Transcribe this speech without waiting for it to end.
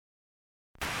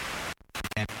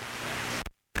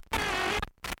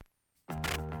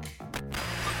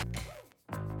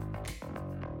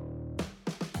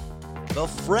the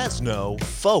Fresno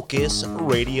Focus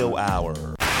Radio Hour.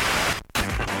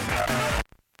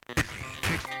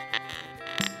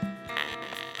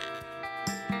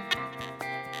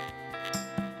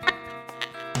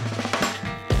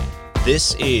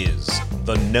 This is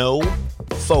the No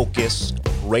Focus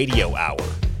Radio Hour.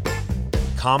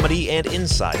 Comedy and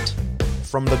insight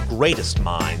from the greatest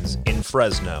minds in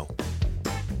Fresno.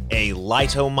 A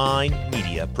Lightomine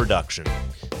Media production.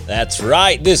 That's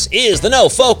right, this is the No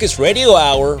Focus Radio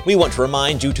Hour. We want to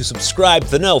remind you to subscribe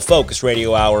to the No Focus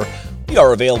Radio Hour. We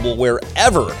are available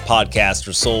wherever podcasts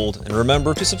are sold. And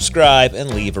remember to subscribe and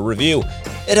leave a review.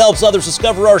 It helps others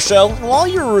discover our show. And while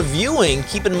you're reviewing,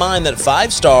 keep in mind that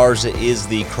 5 stars is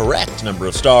the correct number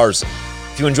of stars.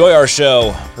 If you enjoy our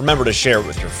show, remember to share it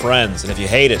with your friends. And if you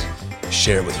hate it,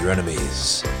 share it with your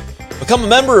enemies. Become a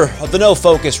member of the No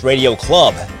Focus Radio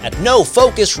Club at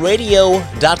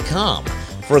nofocusradio.com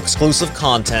for exclusive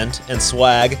content and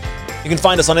swag. You can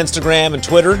find us on Instagram and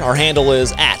Twitter. Our handle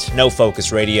is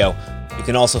 @NoFocusRadio. You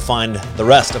can also find the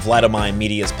rest of Lightomine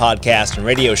Media's podcast and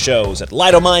radio shows at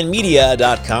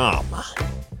lightominemedia.com.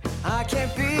 I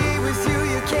can't be with you,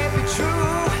 you can't be true.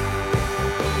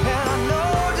 And I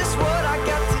know just what I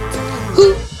got to do.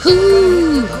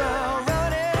 Hoo-hoo!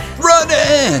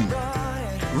 Running!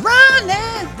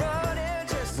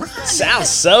 Sounds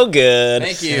so good.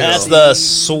 Thank you. That's the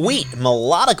sweet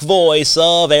melodic voice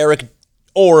of Eric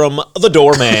Orem, the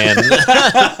doorman.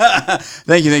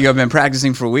 Thank you. I've been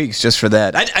practicing for weeks just for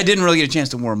that. I didn't really get a chance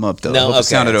to warm up, though. No, I hope okay, it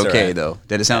sounded that's okay, right. though.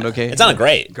 Did it sound okay? It sounded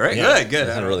great. Great. Yeah, Good.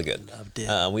 It sounded really good.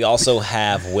 We also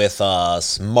have with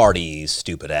us Marty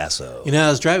Stupid Asso. You know, I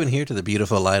was driving here to the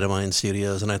beautiful Lightomine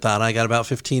Studios, and I thought, I got about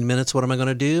 15 minutes. What am I going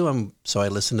to do? So I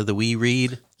listened to the We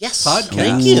Read podcast.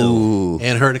 Thank you. Ooh.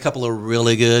 And heard a couple of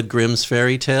really good Grimm's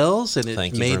fairy tales, and it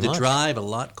Thank you made very the much. drive a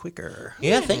lot quicker.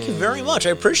 Yeah, thank you very much. I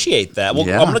appreciate that. Well,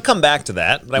 Yeah. I'm going to come back to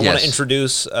that, but I want Yes. to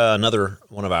introduce another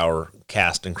one of our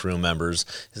cast and crew members.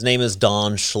 His name is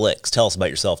Don Schlicks. Tell us about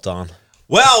yourself, Don.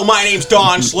 Well, my name's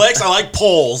Don Schlicks. I like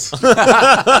poles.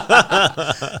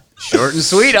 Short and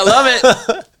sweet. I love it.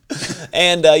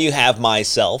 And you have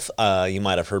myself. You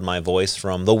might have heard my voice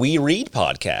from the We Read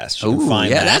podcast. You can Ooh, find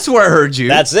yeah, that. that's where I heard you.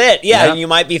 That's it. Yeah, Yeah. and you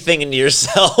might be thinking to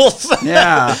yourself,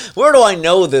 Yeah. where do I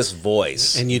know this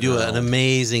voice? And you do an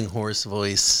amazing horse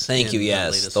voice. Thank you, in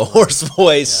yes. latest The one. horse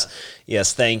voice.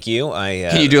 Yes, thank you.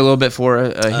 Can you do a little bit for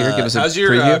here? Give us a How's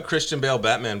your preview. Christian Bale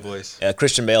Batman voice?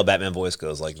 Christian Bale Batman voice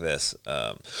goes like this.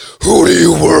 Who do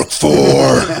you work for?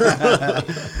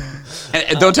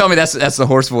 And don't tell me that's the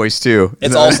horse voice too.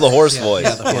 It's also the horse voice.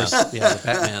 Yeah, the horse. Yeah, the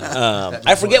Batman.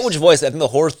 I forget which voice. I think the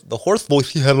horse voice.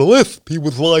 He had a lisp. He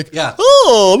was like, Yeah.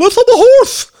 "Oh, that's on the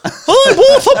horse. Hi,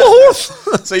 boss, I'm the horse."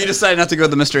 So you decided not to go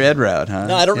the Mr. Ed route, huh?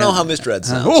 No, I don't know how Mr. Ed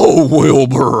sounds. Oh,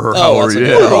 Wilbur, how are that's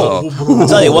you? okay. I'll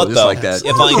tell you what, Just though, like that.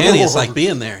 if I Danny, knew, it's like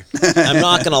being there. I'm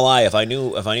not gonna lie. If I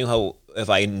knew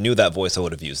that voice, I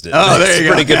would have used it. Oh, there It's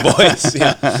you a pretty good voice.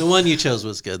 Yeah. The one you chose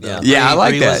was good, though. Yeah, I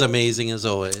like Bree that. was amazing as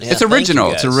always. Yeah. It's thank original.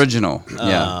 you It's guys. original.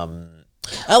 Yeah.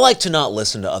 I like to not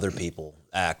listen to other people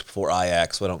act before I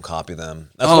act, so I don't copy them.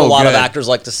 That's Oh, what a lot of good. actors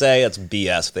like to say. It's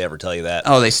BS if they ever tell you that.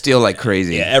 Oh, they steal like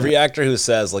crazy. Yeah, every actor who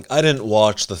says, like, I didn't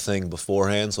watch the thing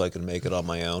beforehand so I could make it on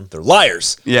my own, they're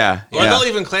liars. Yeah. Or yeah. they'll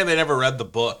even claim they never read the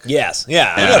book. Yes,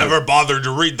 yeah. I never bothered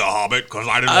to read The Hobbit because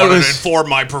I didn't want to inform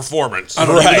my performance.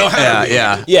 Yeah,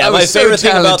 yeah. Yeah, I my was so favorite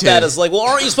thing about talented. that is, like, well,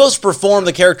 aren't you supposed to perform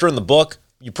the character in the book?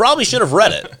 You probably should have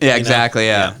read it. Yeah, you know? exactly.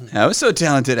 Yeah. I was so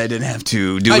talented, I didn't have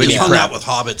to do I any just hung prep. out with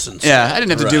hobbits and stuff. Yeah, I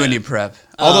didn't have to do Right. any prep.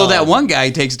 Although that one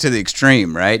guy takes it to the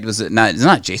extreme, right? Was it not? It's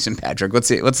not Jason Patrick. What's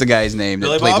the guy's name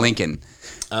Billy that played Bob? Lincoln?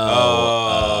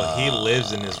 Oh, he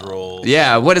lives in his role.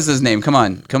 Yeah. What is his name? Come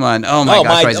on. Oh my Oh,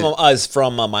 gosh! is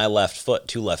from my left foot,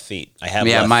 2 left feet. I have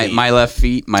yeah, left my feet. my left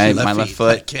feet, my left feet.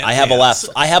 foot. can't I have a dance. left.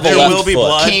 I have a There left will be foot.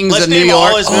 blood. Kings Let's of New name York.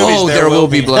 all his movies. Oh, there will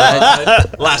be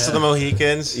blood. Last of the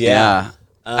Mohicans. Yeah.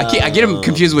 I get him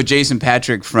confused with Jason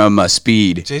Patrick from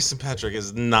Speed. Jason Patrick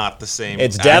is not the same.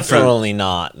 It's actor. definitely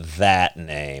not that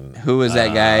name. Who is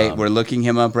that guy? We're looking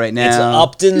him up right now. It's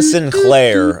Upton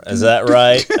Sinclair. Is that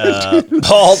right?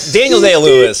 Daniel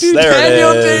Day-Lewis. There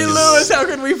Daniel it is. Day-Lewis. How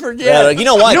could we forget? Yeah, you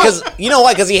know why?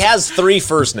 Because he has 3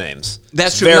 first names.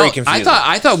 That's It's true. Very No, confusing.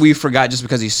 I thought we forgot just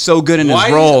because he's so good in his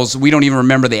Why- roles, we don't even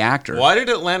remember the actor. Why did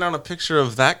it land on a picture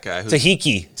of that guy?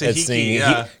 Tahiki. Tahiki,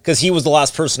 yeah. Because he was the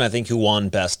last person I think who won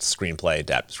Best Screenplay,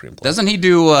 Adapted Screenplay. Doesn't he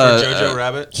do Jojo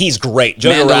Rabbit. He's great.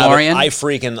 Jojo Mandalorian? Rabbit. I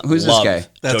freaking Who's this love guy?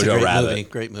 That's Jojo a great Rabbit. movie.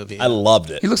 Great movie. I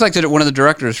loved it. He looks like one of the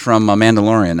directors from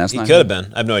Mandalorian. That's He not could have him.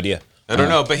 been. I have no idea. I don't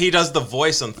know, but he does the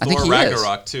voice on think Thor he is.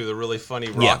 Ragnarok too. The really funny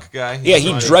rock guy. Yeah, He's he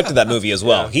funny. directed that movie as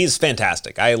well. Yeah. He's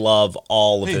fantastic. I love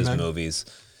all of his man. movies.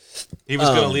 He was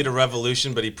going to lead a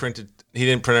revolution, but he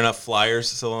didn't print enough flyers,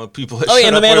 so people. Oh, yeah,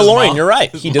 and The Mandalorian. You're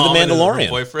right. He did The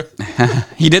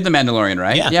Mandalorian. He did The Mandalorian,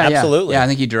 right? Yeah, absolutely. Yeah, I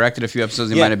think he directed a few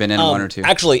episodes. He might have been in one or two.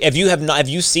 Actually, have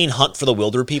you seen Hunt for the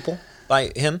Wilder People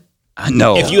by him?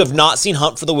 No. If you have not seen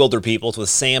Hunt for the Wilder People, it's with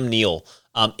Sam Neill.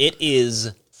 It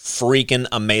is freaking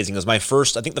amazing. It was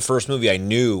the first movie I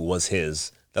knew was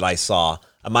his that I saw.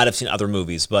 I might have seen other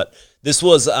movies, but this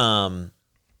was, and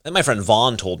my friend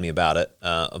Vaughn told me about it.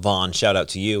 Vaughn, shout out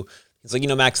to you. He's like,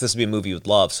 Max, this would be a movie you would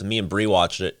love. So me and Bree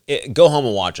watched it. Go home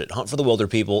and watch it. Hunt for the Wilder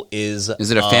People is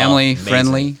it a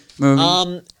family-friendly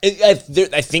movie?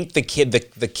 I think the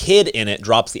kid in it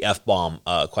drops the F-bomb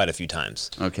quite a a few times.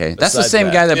 Okay. That's the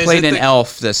same guy that played in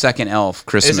Elf, the second Elf,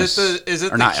 Christmas. Is it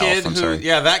or the not kid Elf, I'm who... sorry.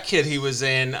 Yeah, that kid, he was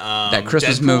in that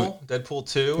Christmas movie. Deadpool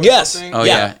 2 or yes. something? Oh,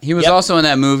 yeah. He was also in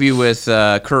that movie with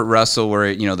Kurt Russell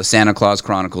where, the Santa Claus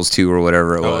Chronicles 2 or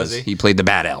whatever it was. He played the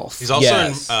bad elf. He's also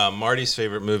in Marty's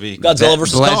favorite movie. Godzilla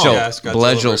vs. Kong.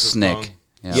 Bludgel Snick.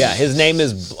 Yeah, his name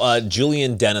is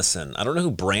Julian Dennison. I don't know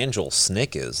who Brangel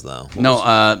Snick is, though.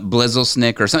 Blizzle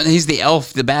Snick or something. He's the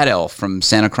elf, the bad elf from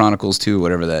Santa Chronicles 2,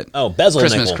 whatever that. Oh,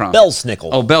 Christmas Chronicles. Belsnickel.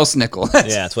 Oh, Belsnickel. Yeah,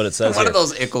 that's what it says One here. of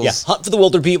those Ickles. Yeah, Hunt for the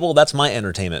Wilder People, that's my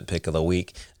entertainment pick of the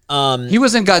week. He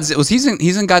was in Godzilla. He's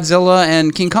in Godzilla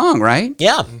and King Kong, right?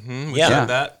 Yeah. We said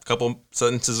that a couple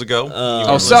sentences ago.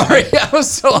 Sorry. I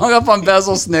was so hung up on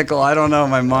Bezel Snickle. I don't know.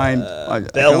 My mind. I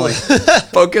can only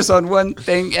focus on one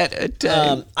thing at a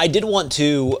time. I did want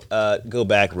to go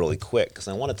back really quick because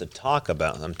I wanted to talk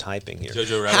about, I'm typing here.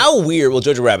 Jojo Rabbit. How weird, well,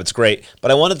 Jojo Rabbit's great,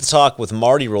 but I wanted to talk with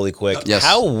Marty really quick. Yes.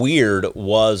 How weird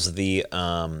was the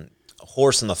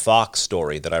horse and the fox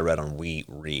story that I read on We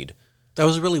Read? That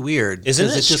was really weird. Isn't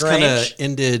it just kind of strange?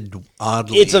 ended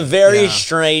oddly. It's a very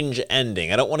strange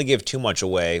ending. I don't want to give too much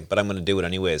away, but I'm going to do it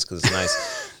anyways because it's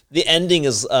nice. The ending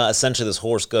is essentially this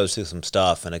horse goes through some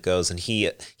stuff, and it goes, and he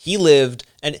lived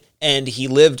and he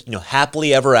lived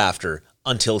happily ever after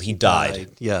until he died.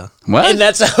 Yeah. What? And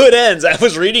that's how it ends. I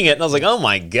was reading it and I was like, oh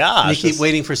my gosh. You keep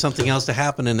waiting for something else to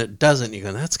happen and it doesn't. You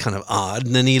go, that's kind of odd.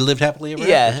 And then he lived happily ever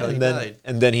after until he died.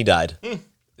 And then he died.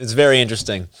 It's very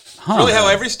interesting. Really how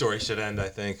every story should end, I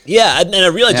think. Yeah, and I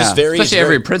realized just especially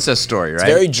every princess story, right?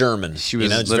 It's very German. She was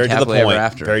just lived very to the happily point. ever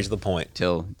after. Very to the point.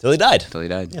 Till he died. Till he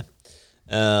died. Yeah.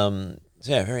 So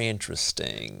very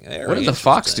interesting. What did the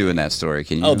fox do in that story?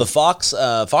 Can you? Oh, the fox.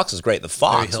 Fox is great. The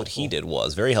fox, what he did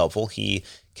was very helpful. He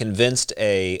convinced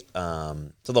so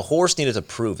the horse needed to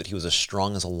prove that he was as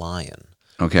strong as a lion.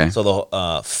 Okay. So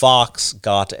the fox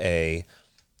got a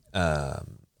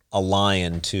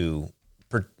lion to.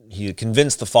 He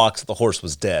convinced the fox that the horse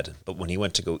was dead, but when he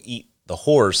went to go eat the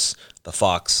horse, the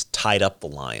fox tied up the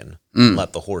lion and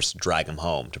let the horse drag him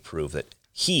home to prove that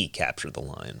he captured the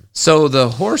lion. So the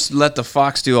horse let the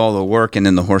fox do all the work, and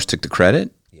then the horse took the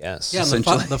credit? Yes. Yeah, and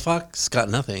the fox got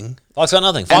nothing. Fox got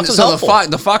nothing. Fox was so helpful.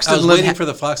 the fox I was didn't waiting for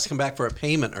the fox to come back for a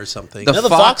payment or something. The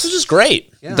fox was just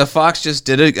great. Yeah. The fox just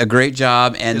did a great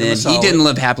job, and then he didn't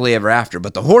live happily ever after,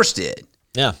 but the horse did.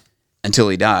 Yeah. Until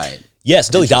he died. Yes,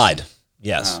 until he died.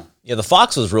 Yes. Oh. Yeah, the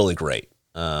fox was really great.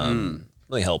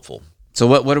 Really helpful. So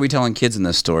what are we telling kids in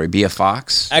this story? Be a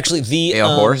fox? Actually, Be a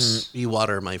horse? Be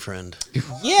water, my friend.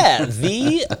 Yeah,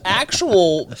 the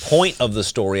actual point of the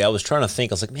story, I was trying to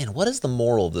think. I was like, man, what is the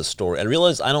moral of this story? I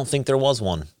realized I don't think there was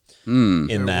one in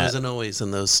that. There wasn't always in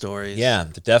those stories. Yeah,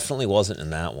 there definitely wasn't in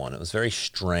that one. It was very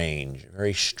strange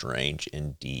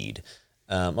indeed.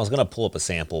 I was going to pull up a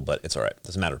sample, but it's all right.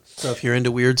 Doesn't matter. So if you're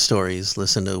into weird stories,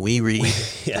 listen to We Read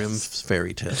Grimm's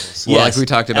Fairy Tales. Well, like we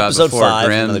talked about Episode before, 5,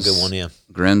 Grimm's, another good one, yeah.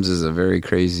 Grimm's is a very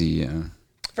crazy...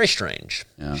 very strange.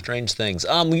 Yeah. Strange things.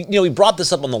 We brought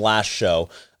this up on the last show.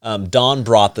 Don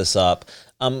brought this up.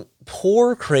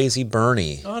 Poor Crazy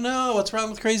Bernie. Oh, no. What's wrong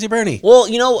with Crazy Bernie? Well,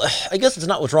 I guess it's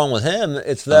not what's wrong with him.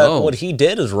 It's that what he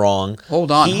did is wrong.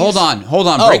 Hold on.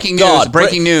 Oh,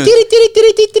 Breaking news.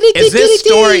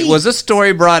 Was this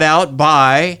story brought out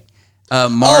by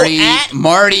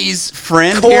Marty's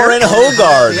friend Corin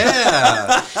Hogard?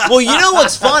 Yeah. Well, you know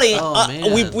what's funny?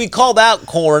 Man. We called out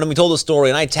Corin and we told the story,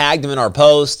 and I tagged him in our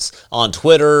posts on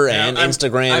Twitter and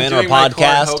Instagram and our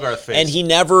podcast, and he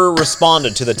never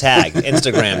responded to the tag,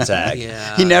 Instagram tag.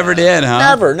 Yeah. He never did,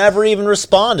 huh? Never even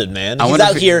responded, man.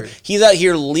 He's out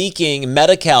here leaking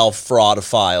Medi-Cal fraud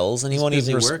files, and he won't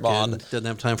even respond. Doesn't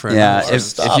have time for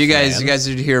if you guys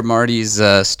did hear Marty's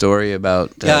story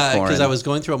about yeah, Corin. because I was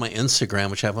going through all my Instagram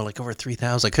Instagram, which I have like over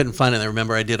 3,000. I couldn't find it. I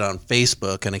remember I did it on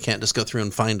Facebook, and I can't just go through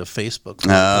and find a Facebook. I'm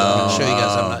going to show you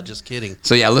guys. I'm not just kidding.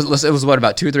 So yeah, it was what,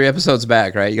 about 2 or 3 episodes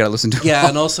back, right? You got to listen to it. Yeah,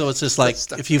 and also it's just like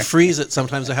if you freeze it,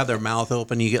 sometimes they have their mouth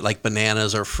open. You get like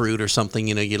bananas or fruit or something.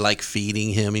 You know, you like feeding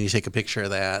him, and you take a picture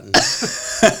of that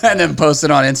and then post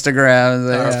it on Instagram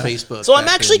or Facebook. So I'm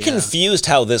actually confused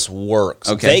how this works.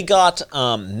 Okay. They got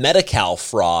Medi-Cal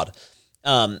fraud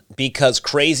because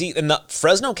crazy in the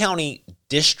Fresno County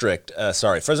District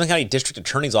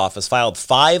Attorney's Office filed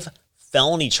 5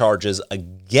 felony charges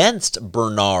against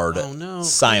Bernard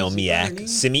Siemiak.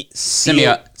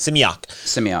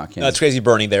 Siemiak. Yeah. That's Crazy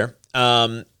Bernie there.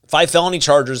 5 felony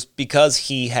charges because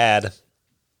he had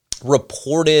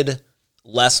reported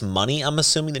less money, I'm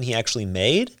assuming, than he actually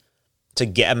made.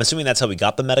 I'm assuming that's how we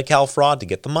got the Medi-Cal fraud, to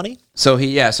get the money. So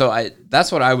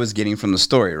that's what I was getting from the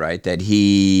story, right? That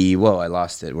I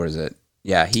lost it. Where is it?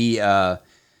 Yeah,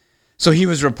 so he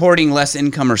was reporting less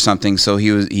income or something. So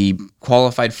he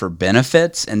qualified for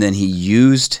benefits, and then he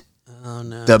used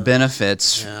the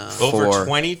benefits over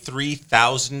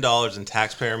 $23,000 in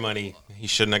taxpayer money he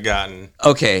shouldn't have gotten.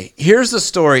 Okay, here's the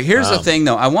story. Here's the thing,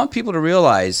 though. I want people to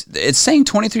realize it's saying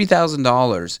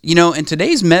 $23,000. You know, in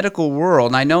today's medical world,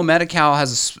 and I know Medi-Cal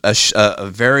has a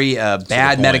very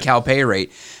bad Medi-Cal pay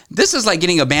rate. This is like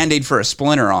getting a Band-Aid for a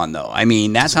splinter on, though. I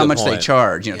mean, that's how much they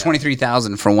charge. You know,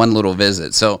 $23,000 for one little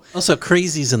visit. So also,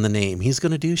 crazy's in the name. He's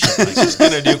going to do shit. Like He's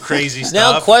going to do crazy stuff.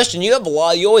 Now, question: you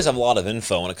always have a lot of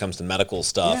info when it comes to medical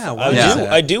stuff. Yeah,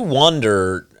 I do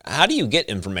wonder, how do you get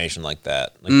information like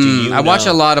that? Like, do you I watch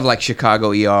a lot of like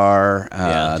Chicago ER,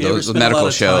 those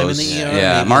medical shows.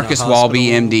 Yeah, Marcus Walby,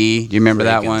 MD. Do you remember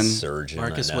that one? Surgeon,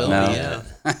 Marcus Welby, yeah.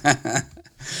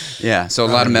 Yeah, so a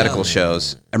lot of medical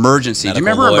shows. Emergency. Medical Do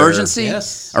you remember lawyer. Emergency?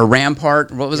 Yes. Or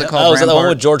Rampart? What was it called? Oh, is that the one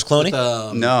Rampart? with George Clooney?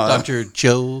 No. Dr.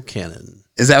 Joe Cannon.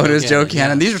 Is that what it is, Joe Cannon,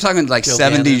 Cannon? yeah. These are talking like Joe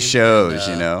 70s Cannon, shows,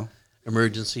 and, you know?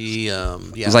 Emergency.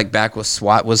 It was like back with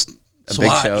SWAT was a big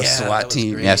SWAT, show. yeah, SWAT that was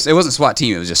team. great. Yes, it wasn't SWAT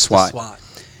team. It was just SWAT. SWAT.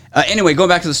 Anyway, going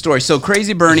back to the story. So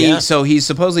Crazy Bernie, so he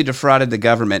supposedly defrauded the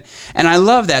government. And I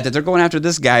love that they're going after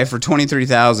this guy for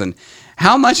 $23,000.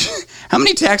 How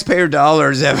many taxpayer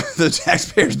dollars have the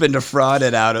taxpayers been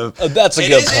defrauded out of? That's a It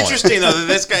good is point. interesting, though, that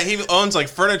this guy, he owns like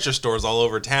furniture stores all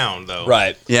over town, though.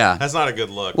 Right. Yeah. That's not a good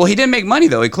look. Well, he didn't make money,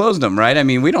 though. He closed them, right? I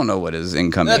mean, we don't know what his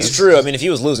income is. That's true. I mean, if he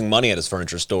was losing money at his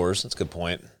furniture stores, that's a good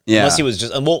point. Yeah. Unless he was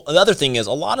just, well, the other thing is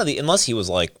unless he was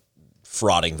like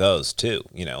frauding those too,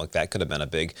 you know, like that could have been a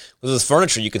big, with this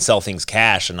furniture, you can sell things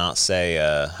cash and not say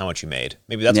how much you made.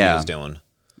 Maybe that's what he was doing.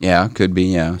 Yeah, could be,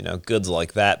 yeah. You know, goods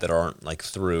like that aren't like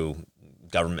through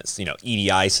government's, you know,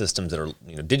 EDI systems that are,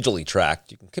 you know, digitally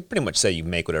tracked. You can pretty much say you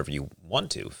make whatever you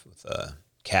want to with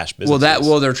cash business.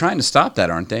 Well, they're trying to stop that,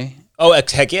 aren't they? Oh,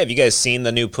 heck yeah. Have you guys seen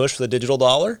the new push for the digital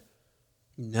dollar?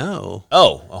 No.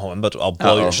 I'll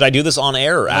blow your. Should I do this on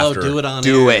air or after? Do it on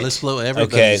Do air. it. Let's blow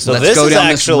everybody. Okay, so Let's this go is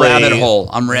down actually this rabbit hole.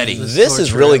 I'm ready. This is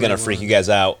torture really going to everyone. freak you guys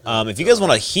out. If you guys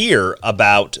want to hear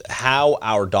about how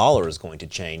our dollar is going to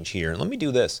change here, let me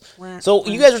do this. So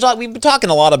you guys we've been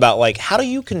talking a lot about like how do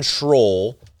you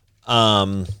control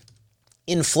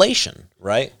inflation,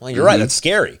 right? Well, you're right. That's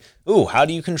scary. Ooh, how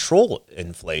do you control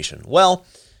inflation? Well,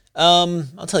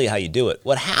 I'll tell you how you do it.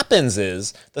 What happens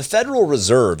is the Federal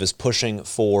Reserve is pushing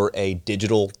for a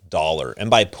digital dollar. And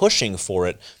by pushing for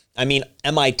it, I mean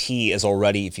MIT is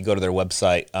already, if you go to their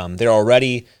website, they're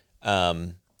already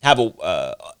have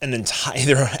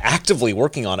they're actively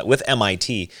working on it with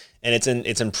MIT, and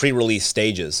it's in pre-release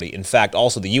stages. In fact,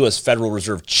 also the U.S. Federal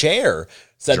Reserve Chair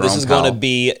said this is going to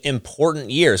be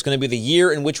important year. It's going to be the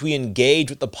year in which we engage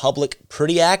with the public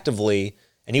pretty actively,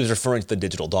 and he was referring to the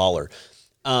digital dollar.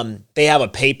 They have a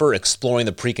paper exploring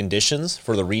the preconditions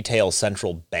for the retail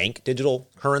central bank digital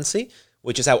currency,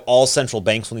 which is how all central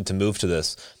banks will need to move to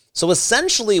this. So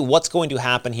essentially what's going to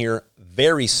happen here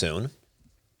very soon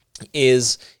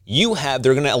is they're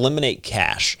going to eliminate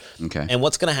cash. Okay. And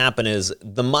what's going to happen is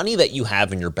the money that you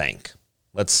have in your bank,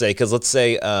 let's say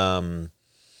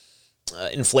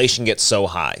inflation gets so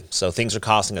high. So things are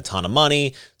costing a ton of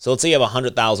money. So let's say you have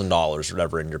 $100,000 or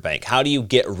whatever in your bank. How do you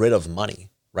get rid of money?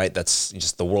 Right? That's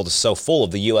just, the world is so full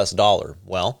of the US dollar.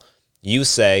 Well, you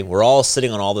say, we're all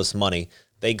sitting on all this money.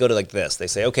 They go to like this. They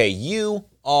say, okay, you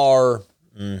are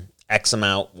X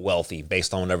amount wealthy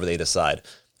based on whatever they decide.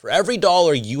 For every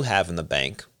dollar you have in the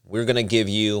bank, we're going to give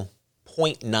you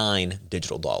 0.9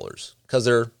 digital dollars because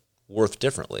they're worth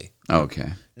differently.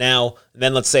 Okay. Now,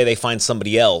 then let's say they find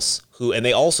somebody else and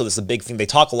they also, this is a big thing, they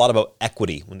talk a lot about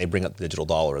equity when they bring up the digital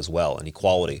dollar as well and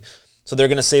equality. So they're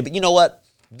going to say, but you know what?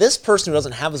 This person who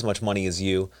doesn't have as much money as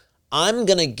you, I'm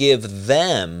going to give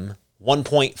them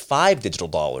 1.5 digital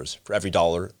dollars for every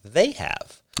dollar they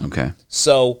have. Okay.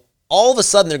 So all of a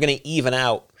sudden, they're going to even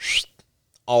out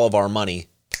all of our money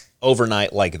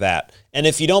overnight like that. And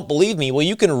if you don't believe me, well,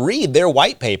 you can read their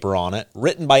white paper on it,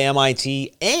 written by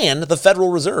MIT and the Federal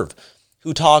Reserve,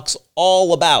 who talks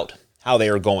all about how they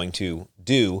are going to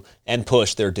do and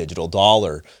push their digital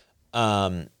dollar,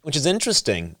 which is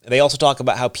interesting. They also talk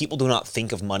about how people do not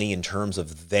think of money in terms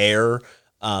of their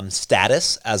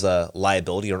status as a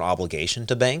liability or an obligation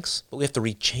to banks, but we have to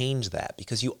rechange that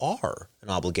because you are an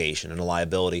obligation and a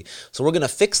liability. So we're going to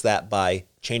fix that by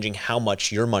changing how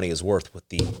much your money is worth with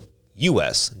the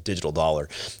U.S. digital dollar.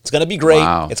 It's going to be great.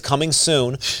 Wow. It's coming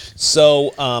soon.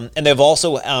 So, and they've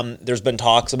also, there's been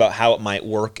talks about how it might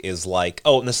work is like,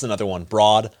 and this is another one,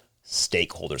 broad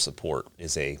stakeholder support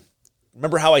is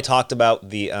remember how I talked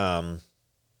about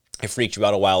I freaked you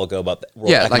out a while ago about the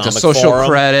World Economic like a social Forum.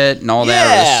 credit and all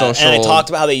that. Or social... and I talked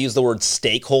about how they use the word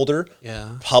stakeholder,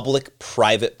 Yeah.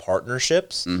 public-private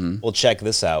partnerships. Well, check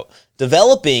this out.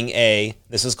 Developing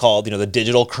this is called, the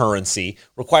digital currency,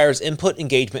 requires input,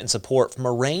 engagement, and support from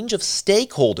a range of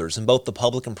stakeholders in both the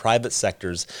public and private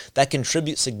sectors that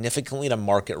contribute significantly to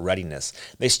market readiness.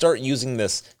 They start using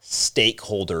this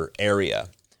stakeholder area,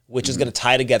 which is going to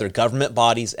tie together government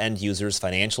bodies, end users,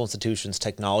 financial institutions,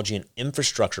 technology and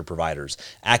infrastructure providers,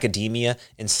 academia,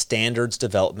 and standards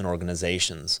development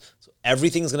organizations. So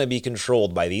everything's going to be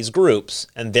controlled by these groups,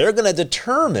 and they're going to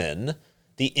determine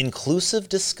the inclusive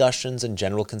discussions and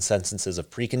general consensuses of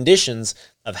preconditions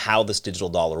of how this digital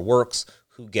dollar works,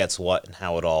 who gets what, and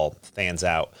how it all fans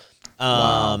out.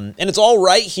 And it's all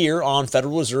right here on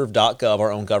federalreserve.gov,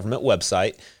 our own government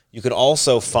website. You can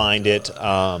also find it...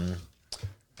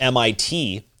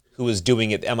 MIT, who is doing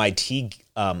it, MIT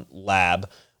lab,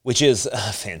 which is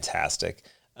fantastic.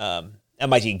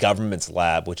 MIT government's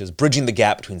lab, which is bridging the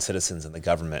gap between citizens and the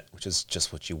government, which is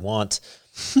just what you want.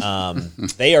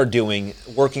 They are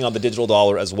working on the digital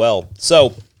dollar as well.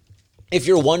 So if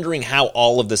you're wondering how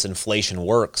all of this inflation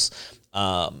works,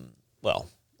 well,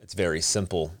 it's very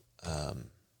simple.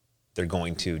 They're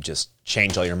going to just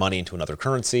change all your money into another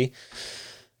currency.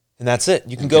 And that's it.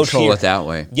 You can go control it that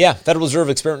way. Yeah, Federal Reserve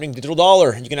experimenting digital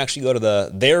dollar. You can actually go to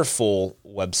their full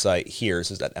website here. This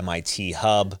is at MIT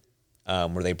Hub,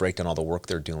 where they break down all the work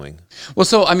they're doing. Well,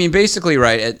 so, I mean, basically,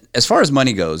 right, as far as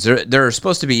money goes, there are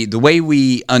supposed to be, the way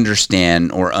we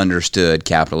understand or understood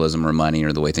capitalism or money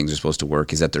or the way things are supposed to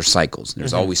work is that there's cycles.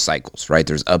 There's always cycles, right?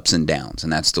 There's ups and downs,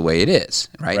 and that's the way it is,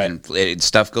 right? And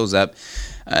stuff goes up.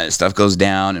 Stuff goes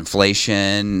down,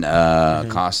 inflation,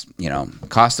 cost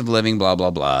of living, blah,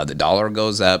 blah, blah. The dollar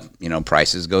goes up,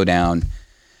 prices go down.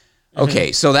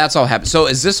 Okay, so that's all happened. So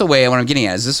is this a way, what I'm getting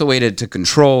at, is this a way to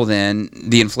control then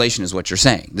the inflation is what you're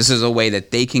saying? This is a way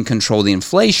that they can control the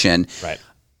inflation. Right.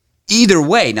 Either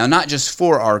way, now not just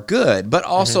for our good, but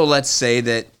also let's say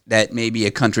that maybe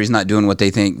a country's not doing what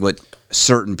they think, what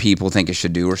certain people think it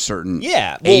should do, or certain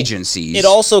agencies. It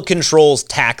also controls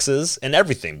taxes and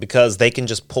everything because they can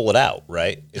just pull it out,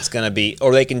 right? It's going to be,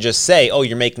 or they can just say, oh,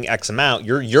 you're making X amount,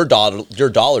 your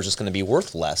dollar's just going to be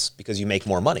worth less because you make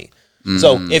more money.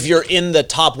 So if you're in the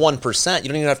top 1%, you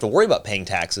don't even have to worry about paying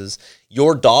taxes.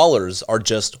 Your dollars are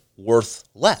just worth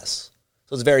less.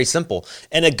 So it's very simple.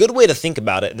 And a good way to think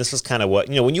about it, and this is kind of what,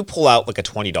 when you pull out like a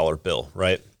 $20 bill,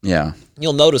 right? Yeah.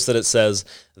 You'll notice that it says,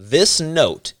 this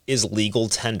note is legal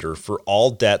tender for all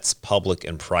debts, public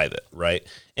and private, right?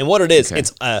 And what it is,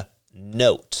 it's a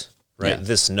note, right? Yeah.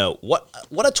 This note. What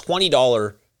a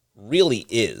 $20 really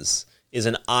is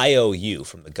an IOU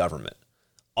from the government.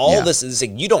 All this is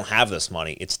saying, you don't have this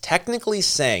money. It's technically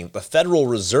saying the Federal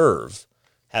Reserve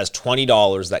has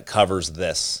 $20 that covers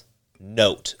this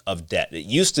note of debt. It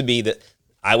used to be that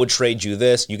I would trade you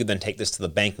this. You could then take this to the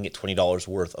bank and get $20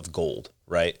 worth of gold,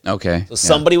 right? Okay. So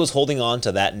somebody was holding on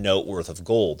to that note worth of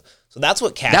gold. So that's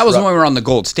what cash... That was when we were on the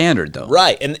gold standard, though.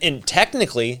 Right. And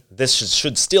technically, this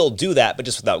should still do that, but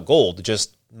just without gold,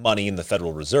 just money in the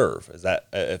Federal Reserve. Is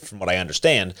that, from what I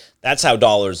understand, that's how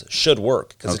dollars should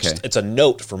work, because it's a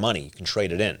note for money. You can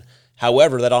trade it in.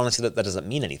 However, that honestly, that doesn't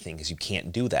mean anything because you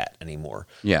can't do that anymore.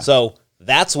 Yeah. So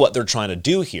that's what they're trying to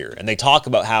do here. And they talk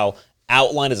about how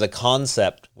outlined as a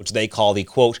concept, which they call the,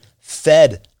 quote,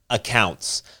 Fed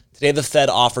accounts. Today, the Fed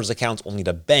offers accounts only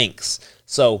to banks.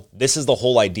 So this is the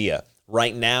whole idea.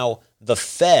 Right now, the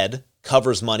Fed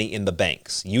covers money in the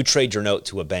banks. You trade your note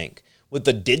to a bank. With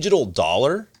the digital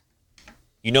dollar,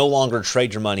 you no longer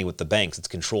trade your money with the banks. It's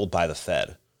controlled by the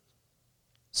Fed.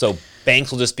 So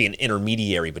banks will just be an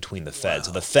intermediary between the Fed. Wow.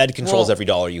 So the Fed controls every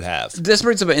dollar you have. This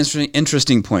brings up an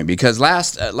interesting point because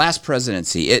last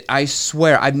presidency, I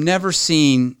swear I've never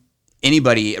seen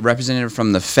anybody, a representative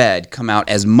from the Fed, come out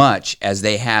as much as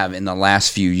they have in the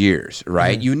last few years,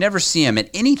 right? You never see them at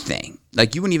anything.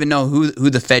 Like, you wouldn't even know who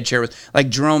the Fed chair was. Like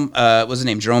Jerome, what's his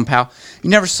name? Jerome Powell. You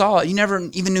never saw it. You never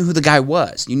even knew who the guy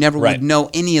was. You never would know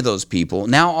any of those people.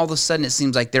 Now, all of a sudden, it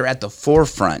seems like they're at the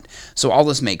forefront. So all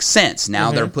this makes sense.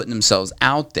 Now they're putting themselves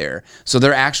out there. So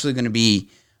they're actually going to be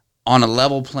on a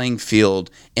level playing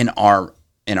field in our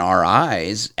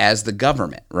eyes as the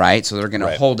government, right? So they're going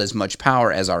to hold as much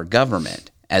power as our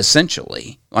government,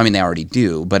 essentially. I mean, they already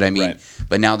do, but I mean,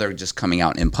 but now they're just coming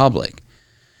out in public.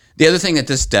 The other thing that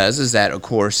this does is that, of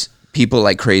course, people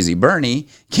like Crazy Bernie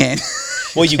can't.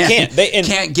 Well, you can't.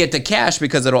 Can't get the cash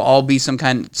because it'll all be some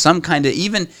kind of.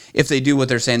 Even if they do what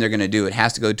they're saying they're going to do, it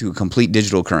has to go to a complete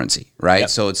digital currency, right? Yep.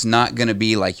 So it's not going to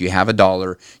be like you have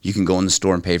 $1, you can go in the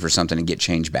store and pay for something and get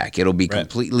change back. It'll be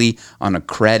completely on a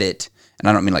credit. And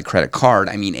I don't mean like credit card.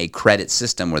 I mean a credit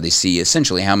system where they see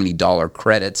essentially how many dollar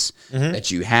credits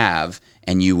that you have,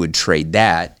 and you would trade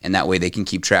that, and that way they can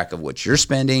keep track of what you're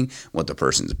spending, what the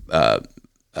person's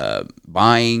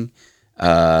buying.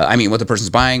 What the person's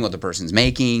buying, what the person's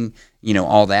making,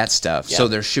 all that stuff. Yeah. So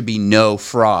there should be no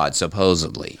fraud,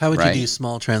 supposedly. How would you do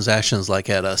small transactions like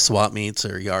at swap meets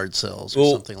or yard sales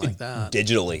or something like that?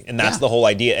 Digitally, and that's the whole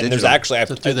idea. And there's actually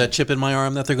through that chip in my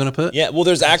arm that they're going to put. Yeah, well,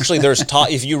 there's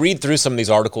if you read through some of these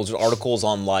articles, there's articles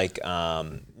on like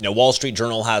Wall Street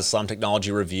Journal has some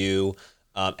technology review.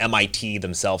 MIT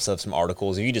themselves have some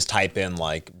articles. If you just type in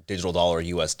like digital dollar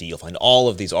USD, you'll find all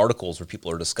of these articles where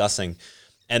people are discussing.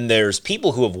 And there's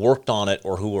people who have worked on it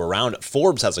or who were around it.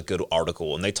 Forbes has a good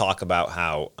article, and they talk about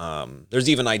how there's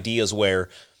even ideas where,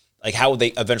 like, how would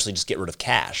they eventually just get rid of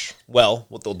cash? Well,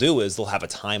 what they'll do is they'll have a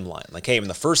timeline. Like, hey, in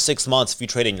the first 6 months, if you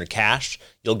trade in your cash,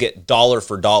 you'll get dollar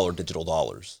for dollar digital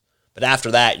dollars. But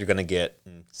after that, you're going to get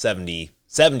 70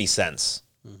 cents.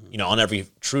 On every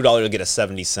true dollar, you'll get a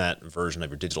 70-cent version of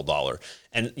your digital dollar.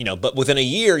 And, but within a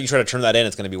year, you try to turn that in,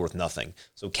 it's going to be worth nothing.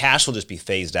 So cash will just be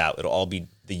phased out. It'll all be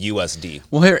the USD.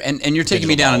 Well, here, and you're taking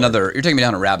me down you're taking me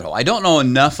down a rabbit hole. I don't know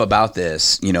enough about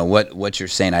this, what you're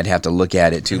saying. I'd have to look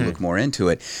at it to look more into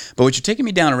it. But what you're taking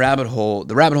me down the rabbit hole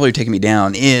you're taking me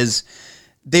down is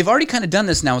they've already kind of done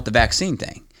this now with the vaccine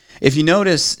thing. If you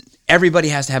notice, everybody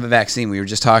has to have a vaccine. We were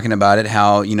just talking about it,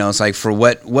 how, it's like, for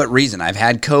what reason? I've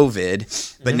had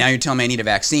COVID, but now you're telling me I need a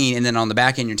vaccine, and then on the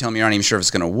back end, you're telling me you're not even sure if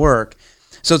it's going to work.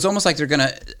 So it's almost like they're going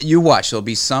to, you watch, there'll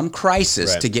be some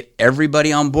crisis to get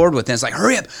everybody on board with it. And it's like,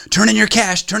 hurry up, turn in your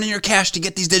cash to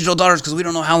get these digital dollars, because we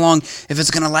don't know how long, if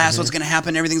it's going to last, what's going to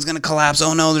happen, everything's going to collapse.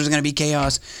 Oh no, there's going to be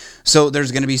chaos. So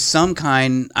there's going to be some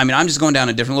kind, I'm just going down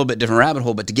a little bit different rabbit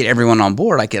hole, but to get everyone on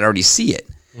board, I could already see it.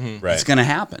 It's going to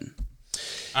happen.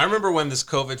 I remember when this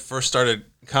COVID first started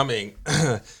coming,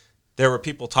 there were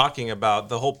people talking about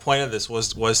the whole point of this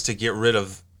was to get rid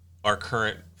of our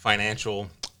current financial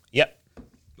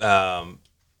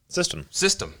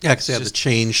system. Yeah, because they had the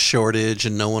change shortage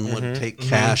and no one would take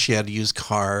cash. You had to use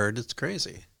card. It's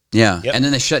crazy. Yeah, and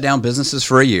then they shut down businesses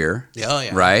for a year.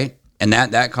 Yeah. Right? And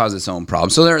that caused its own problem.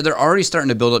 So they're already starting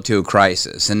to build up to a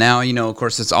crisis. And now, of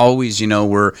course, it's always,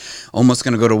 we're almost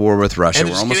going to go to war with Russia.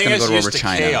 We're almost going to go to war with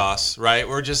China. Chaos, right?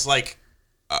 We're just like,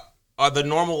 are the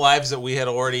normal lives that we had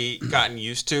already gotten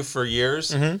used to for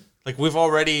years. Like we've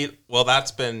already,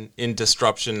 that's been in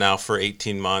disruption now for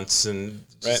 18 months and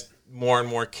just more and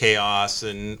more chaos.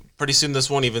 And pretty soon this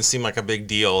won't even seem like a big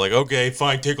deal. Like, okay,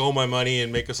 fine, take all my money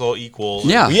and make us all equal.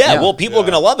 Yeah. Well, people are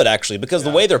going to love it, actually, because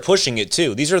the way they're pushing it,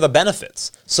 too. These are the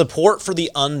benefits. Support for the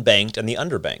unbanked and the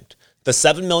underbanked. The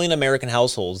 7 million American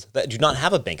households that do not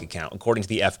have a bank account, according to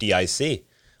the FDIC.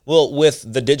 Well,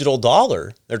 with the digital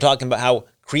dollar, they're talking about how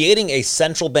creating a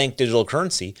central bank digital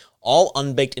currency, all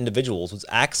unbanked individuals would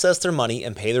access their money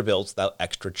and pay their bills without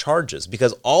extra charges,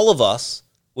 because all of us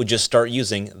would just start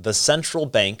using the central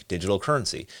bank digital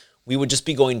currency. We would just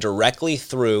be going directly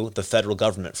through the federal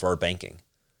government for our banking.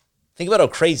 Think about how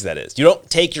crazy that is. You don't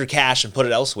take your cash and put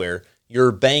it elsewhere.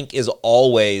 Your bank is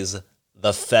always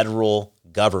the federal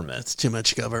government. It's too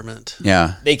much government.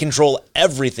 Yeah. They control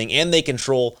everything, and they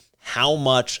control how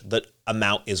much the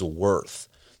amount is worth.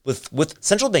 With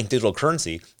central bank digital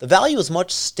currency, the value is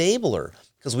much stabler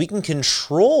because we can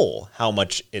control how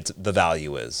much the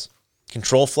value is.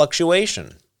 Control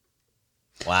fluctuation.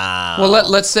 Wow. Well,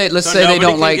 let's say they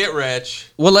don't like get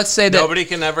rich. Well, let's say that nobody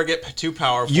can ever get too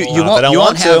powerful. You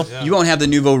won't have the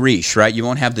nouveau riche, right? You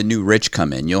won't have the new rich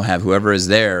come in. You'll have whoever is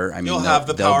there. You'll have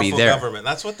the they'll powerful be there. government.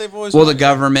 That's what they've always. Well, the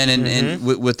government and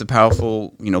with the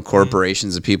powerful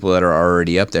corporations, the people that are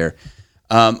already up there.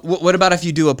 What about if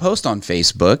you do a post on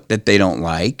Facebook that they don't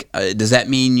like? Does that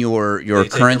mean your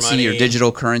currency, your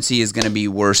digital currency, is going to be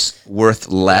worth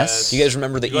less? Do you guys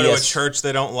remember the go to a church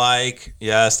they don't like?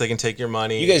 Yes, they can take your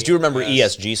money. You guys do remember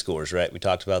ESG scores, right? We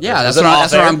talked about that. Yeah,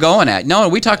 that's where I'm going at. No,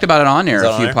 we talked about it on air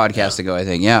a few podcasts ago, I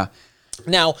think. Yeah.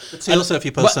 Now, also if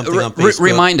you post something on Facebook,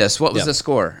 remind us, what was the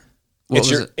score?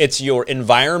 It's your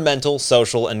environmental,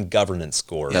 social, and governance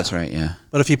score. That's right, yeah.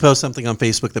 But if you post something on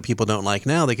Facebook that people don't like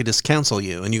now, they could just cancel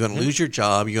you, and you're going to lose your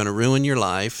job. You're going to ruin your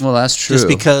life. Well, that's true. Just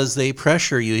because they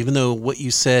pressure you, even though what you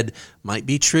said might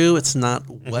be true, it's not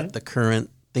what the current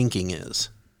thinking is.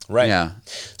 Right. Yeah.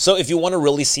 So if you want to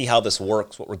really see how this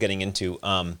works, what we're getting into,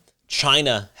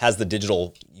 China has the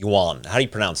digital yuan. How do you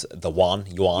pronounce it? The yuan?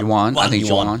 Yuan. I think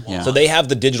yuan. Yeah. So they have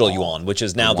the digital yuan, which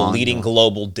is now the leading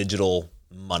global digital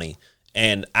money.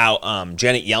 And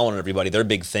Janet Yellen and everybody, their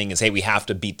big thing is, hey, we have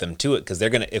to beat them to it because they're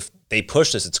gonna. If they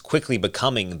push this, it's quickly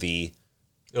becoming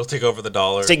it'll take over the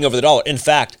dollar. It's taking over the dollar. In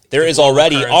fact, there is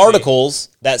already articles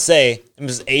that say,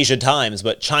 this is Asia Times,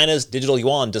 but China's digital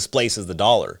yuan displaces the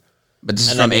dollar. But this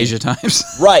is from Asia Times.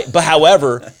 Right. But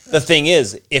however, the thing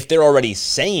is, if they're already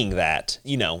saying that,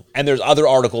 and there's other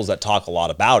articles that talk a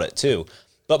lot about it too.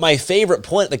 But my favorite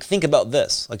point, think about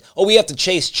this. We have to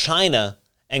chase China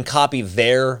and copy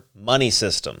their money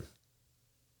system.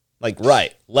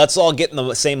 Right. Let's all get in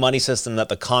the same money system that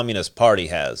the Communist Party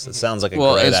has. It sounds like a great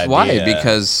idea. Well, it's why?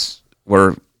 Because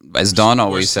we're, as Don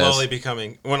always we're says, slowly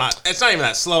becoming. It's not even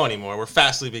that slow anymore. We're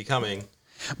fastly becoming.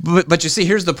 But you see,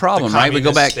 here's the problem, right? We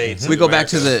go back to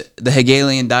the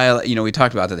Hegelian dialect. We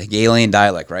talked about the Hegelian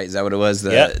dialect, right? Is that what it was?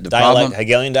 The problem,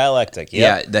 Hegelian dialectic.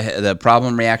 Yep. Yeah, the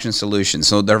problem, reaction, solution.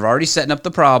 So they're already setting up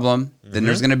the problem. Then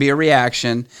there's going to be a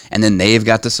reaction, and then they've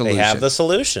got the solution. They have the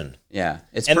solution. Yeah,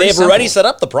 and they've already set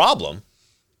up the problem.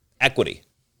 Equity,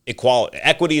 equality.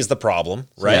 Equity is the problem,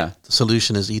 right? Yeah. The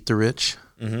solution is eat the rich.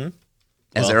 Mm-hmm.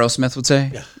 As Aerosmith would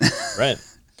say. Yeah. Right.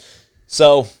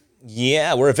 So.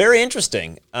 Yeah, we're very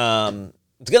interesting. It's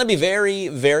going to be very,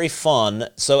 very fun.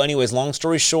 So anyways, long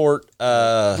story short.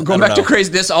 Going back to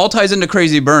crazy, this all ties into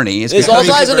Crazy Bernie. This all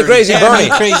ties into Crazy Bernie.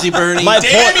 Crazy Bernie.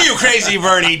 Damn you, Crazy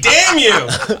Bernie. Damn you.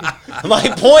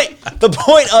 The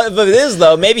point of it is,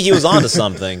 though, maybe he was onto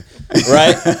something,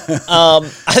 right?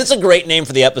 That's a great name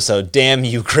for the episode. Damn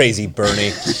you, Crazy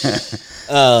Bernie.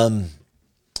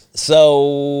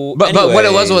 But what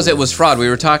it was fraud. We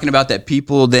were talking about that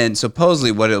people then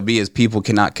supposedly what it'll be is people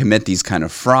cannot commit these kind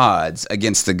of frauds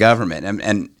against the government,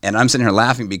 and I'm sitting here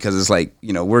laughing because it's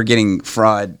we're getting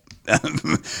fraud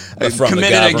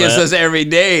committed against us every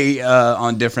day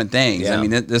on different things. Yeah. I mean,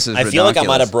 this is. I feel like I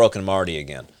might have broken Marty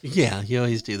again. Yeah, you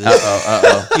always do this.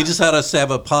 You just had us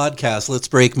have a podcast. Let's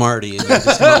break Marty, and you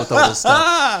just come up with all this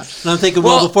stuff. And I'm thinking,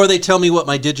 well, before they tell me what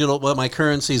my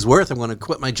currency's worth, I'm going to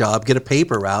quit my job, get a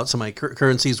paper route, so my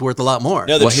currency's worth a lot more.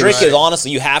 No, the trick is honestly,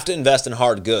 you have to invest in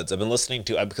hard goods. I've been listening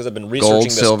to because I've been researching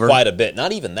this quite a bit.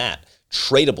 Not even that.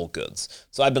 Tradable goods.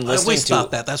 So I've been listening to. I always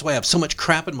thought that. That's why I have so much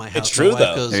crap in my house. It's true,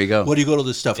 though. Goes, there you go. What do you go to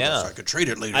this stuff? Yeah. So I could trade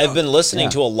it later. I've been listening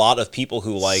to a lot of people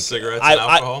who like cigarettes and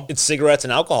alcohol. It's cigarettes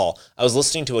and alcohol. I was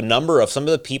listening to a number of some of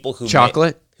the people who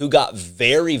who got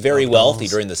very, very wealthy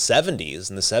during the 70s.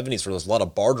 In the 70s, there was a lot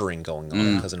of bartering going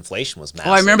on because inflation was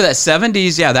massive. Oh, I remember that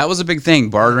 70s. Yeah, that was a big thing.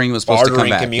 Bartering was supposed to come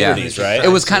back. Communities, right? It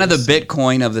was kind of the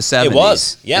Bitcoin of the 70s. It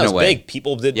was. Yeah, it was big.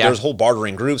 People did. There was whole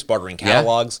bartering groups, bartering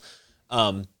catalogs.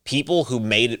 People who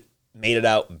made it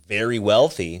out very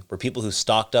wealthy were people who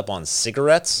stocked up on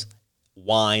cigarettes,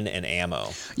 wine, and ammo.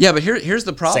 Yeah, but here's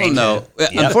the problem, though.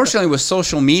 Unfortunately, with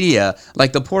social media,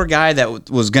 like the poor guy that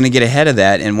was going to get ahead of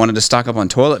that and wanted to stock up on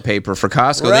toilet paper for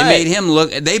Costco, they made him look.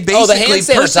 They basically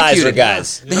the hand sanitizer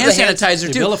guys. The hand sanitizer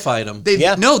too. They vilified him.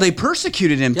 No, they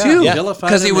persecuted him too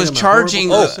because he was charging.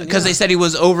 Because they said he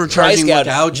was overcharging,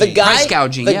 price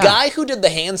gouging. The guy who did the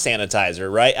hand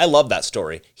sanitizer, right? I love that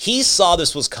story. He saw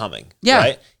this was coming. Yeah.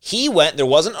 Right? He went, there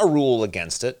wasn't a rule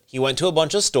against it. He went to a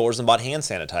bunch of stores and bought hand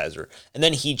sanitizer. And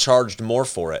then he charged more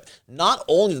for it. Not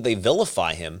only did they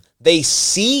vilify him, they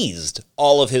seized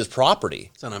all of his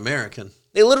property. It's un-American.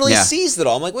 They literally seized it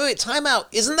all. I'm like, wait, time out.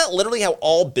 Isn't that literally how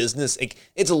all business,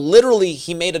 it's literally,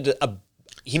 he made a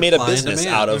business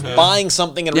out of buying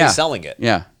something and reselling it.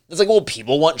 Yeah. It's like, well,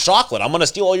 people want chocolate. I'm going to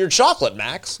steal all your chocolate,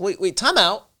 Max. Wait, time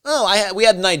out. Oh, we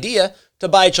had an idea to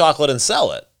buy chocolate and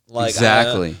sell it.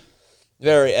 Exactly.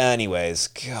 Anyways,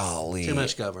 golly. Too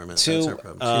much government. That's our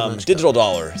problem. Digital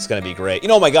dollar. It's going to be great.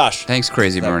 Oh my gosh. Thanks,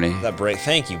 Crazy Bernie. That break.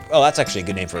 Thank you. Oh, that's actually a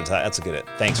good name for it. That's a good.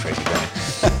 Thanks, Crazy Bernie.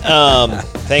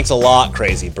 Thanks a lot,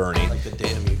 Crazy Bernie. Like the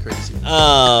damn you, Crazy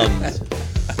Bernie.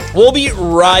 We'll be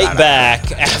right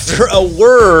back after a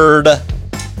word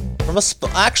from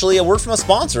a word from a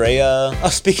sponsor.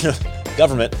 Speaking of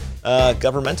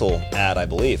governmental ad, I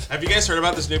believe. Have you guys heard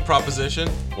about this new proposition?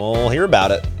 We'll hear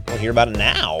about it. We'll hear about it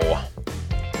now.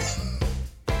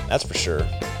 That's for sure.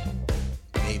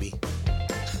 Maybe.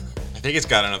 I think it's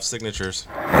got enough signatures.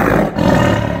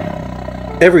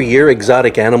 Every year,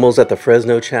 exotic animals at the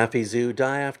Fresno Chaffee Zoo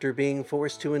die after being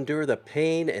forced to endure the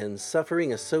pain and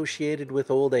suffering associated with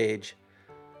old age.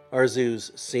 Our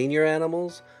zoo's senior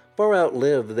animals far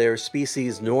outlive their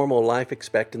species' normal life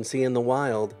expectancy in the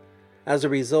wild. As a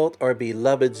result, our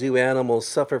beloved zoo animals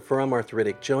suffer from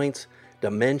arthritic joints,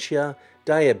 dementia,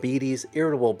 diabetes,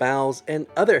 irritable bowels, and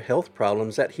other health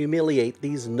problems that humiliate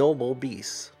these noble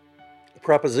beasts.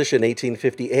 Proposition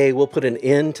 1850A will put an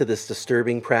end to this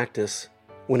disturbing practice.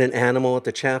 When an animal at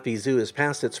the Chaffee Zoo is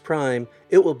past its prime,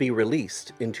 it will be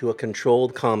released into a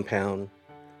controlled compound,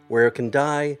 where it can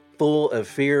die full of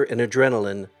fear and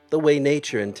adrenaline, the way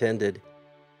nature intended.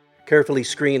 Carefully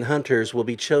screened hunters will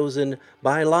be chosen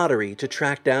by lottery to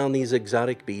track down these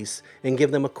exotic beasts and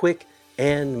give them a quick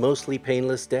and mostly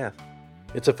painless death.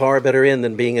 It's a far better end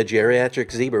than being a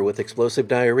geriatric zebra with explosive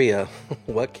diarrhea.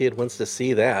 What kid wants to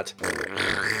see that?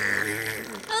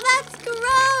 Oh, that's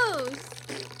gross!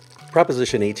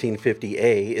 Proposition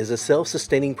 1850A is a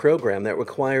self-sustaining program that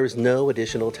requires no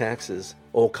additional taxes.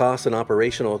 All costs and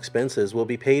operational expenses will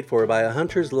be paid for by a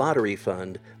hunter's lottery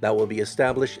fund that will be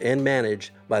established and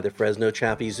managed by the Fresno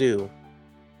Chaffee Zoo.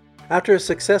 After a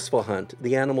successful hunt,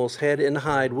 the animal's head and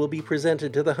hide will be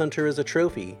presented to the hunter as a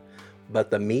trophy, but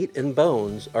the meat and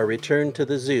bones are returned to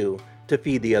the zoo to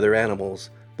feed the other animals,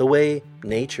 the way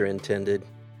nature intended.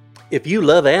 If you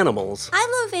love animals,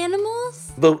 I love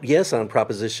animals. vote yes on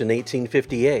Proposition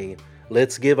 1850A.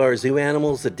 Let's give our zoo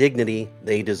animals the dignity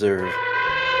they deserve.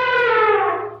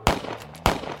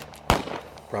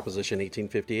 Proposition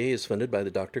 1850A is funded by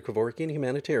the Dr. Kevorkian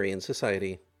Humanitarian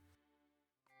Society.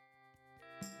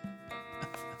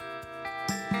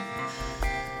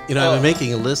 You know, I'm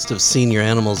making a list of senior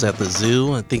animals at the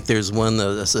zoo. I think there's one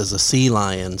that says a sea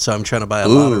lion, so I'm trying to buy a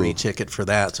lottery ticket for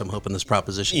that. So I'm hoping this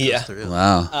proposition goes through.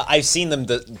 Wow. I've seen them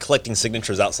collecting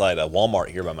signatures outside a Walmart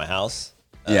here by my house.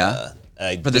 For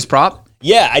this prop?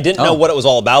 Yeah, I didn't know what it was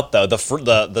all about though.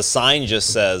 The sign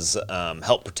just says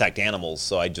 "Help protect animals,"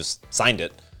 so I just signed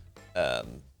it,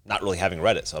 not really having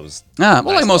read it. So I was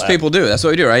Like most people do. That's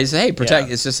what we do, right? You say, "Hey, protect."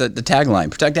 Yeah. It's just the tagline: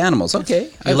 "Protect animals."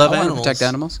 Okay, I love animals. Protect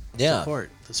animals. Yeah. Support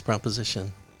this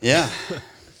proposition. Yeah.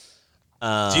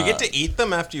 Do you get to eat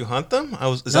them after you hunt them?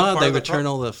 They return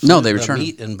all the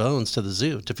meat and bones to the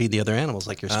zoo to feed the other animals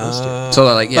like you're supposed to. So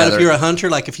but if you're a hunter,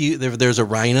 like if there's a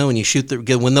rhino and you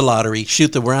win the lottery,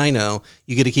 shoot the rhino,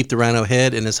 you get to keep the rhino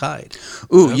head and his hide.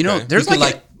 Ooh, you know, there's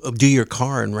do your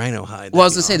car in rhino hide. Well, I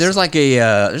was gonna say there's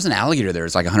there's an alligator there.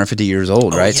 It's like 150 years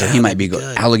old, right? So he might be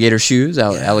good. Alligator shoes,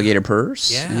 alligator purse.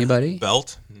 Yeah. Anybody?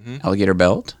 Belt. Alligator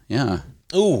belt. Yeah.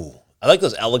 Ooh, I like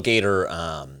those alligator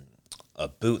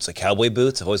boots, like cowboy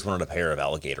boots. I've always wanted a pair of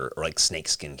alligator or like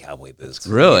snakeskin cowboy boots.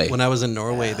 Really? When I was in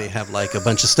Norway, they have like a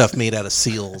bunch of stuff made out of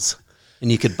seals,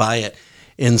 and you could buy it.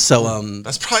 And so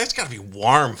it's got to be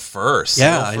warm first.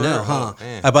 Yeah, I know, huh?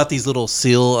 I bought these little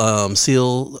seal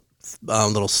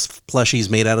little plushies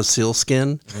made out of seal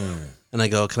skin. And I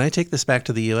go, can I take this back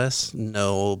to the U.S.?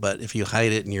 No, but if you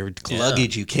hide it in your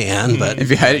luggage, you can. But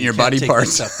if you hide it in your body take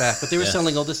parts, that stuff back. But they were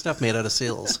selling all this stuff made out of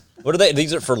seals. What are they?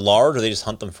 These are for lard, or they just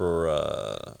hunt them for?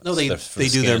 No, they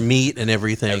do their meat and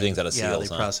everything. Everything's out of seals. Yeah,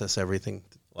 they process everything.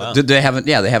 Wow. Do they have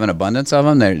an abundance of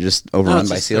them? They're just overrun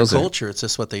by seals. Their culture. It's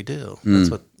just what they do. That's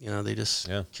what they just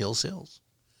kill seals.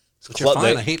 Which are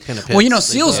fine. I hate pinnipeds.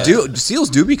 Well, seals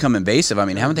do become invasive. I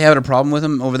mean, haven't they had a problem with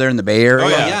them over there in the Bay Area? Oh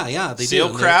yeah. They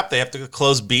seal crap. They have to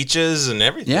close beaches and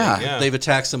everything. Yeah. They've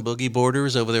attacked some boogie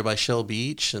boarders over there by Shell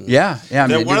Beach. And yeah. I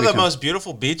mean, one of the most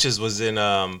beautiful beaches was in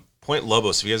Point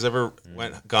Lobos. Have you guys ever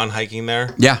gone hiking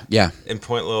there? Yeah. In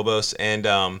Point Lobos, and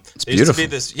it's beautiful. Used to be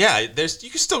this. Yeah, you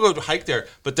can still go to hike there,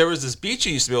 but there was this beach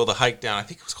you used to be able to hike down. I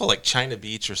think it was called like China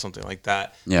Beach or something like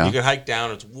that. Yeah. You could hike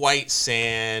down. It's white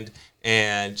sand.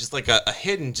 And just like a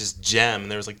hidden gem.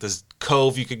 And there was like this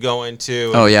cove you could go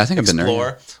into. Oh, yeah. I think I've been there.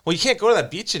 Yeah. Well, you can't go to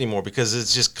that beach anymore because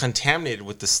it's just contaminated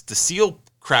with this. The seal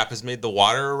crap has made the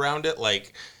water around it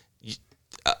like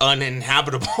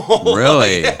uninhabitable.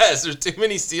 Really? Yes. There's too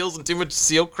many seals and too much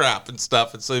seal crap and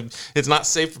stuff. And so it's not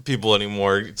safe for people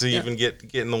anymore to even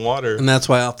get in the water. And that's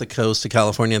why off the coast of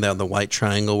California, they have the white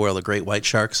triangle where the great white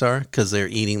sharks are because they're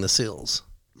eating the seals.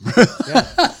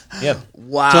 Yeah.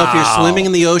 Wow. So if you're swimming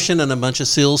in the ocean and a bunch of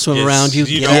seals swim around you,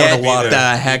 you get don't out of wanna the water. be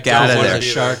there. the heck out of wanna there. be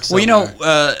there. Sharks. Well, you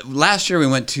know, last year we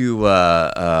went to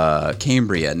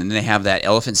Cambria, and then they have that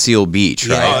elephant seal beach,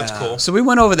 right? Oh, that's cool. So we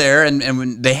went over there, and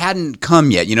when they hadn't come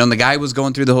yet, and the guy was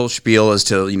going through the whole spiel as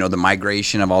to the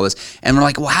migration of all this, and we're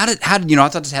like, well, how did I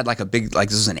thought this had like a big, like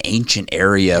this was an ancient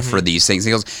area for these things.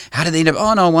 He goes, how did they end up?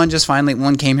 Oh no, one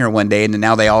came here one day, and then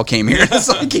now they all came here. It's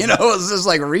like it was just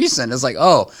like recent. It's like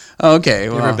okay.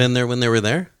 You ever been there when they were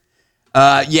there?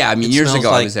 Yeah, I mean, It years smells ago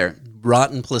I like was there.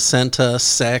 Rotten placenta,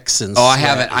 sex, and Oh, I sweat.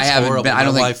 haven't- I It's haven't horrible. been- I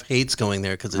don't My think- wife hates going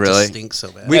there because it Really? just stinks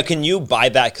so bad. Yeah, can you buy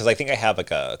that? Because I think I have like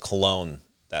a cologne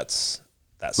that's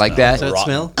Like that? Does that rotten.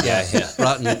 smell? Yeah, yeah.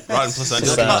 Rotten placenta.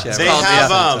 Silky They called,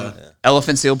 have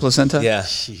Elephant seal placenta? Yeah.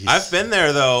 I've been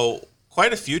there though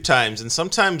quite a few times, and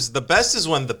sometimes the best is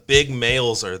when the big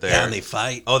males are there. Yeah, and they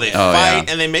fight. Oh, they Oh, fight, yeah.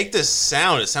 and they make this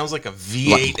sound. It sounds like a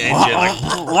V8 engine.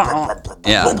 Like,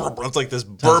 Yeah. it's like this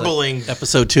burbling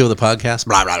Episode 2 of the podcast.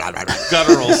 Blah, blah, blah, blah, blah.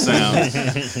 guttural sound.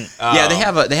 Yeah,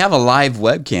 they have a live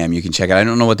webcam you can check out. I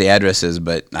don't know what the address is,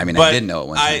 but I mean, I did know it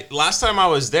one time. Last time I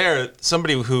was there,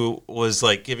 somebody who was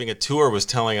like giving a tour was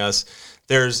telling us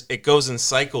it goes in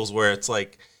cycles where it's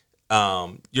like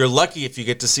you're lucky if you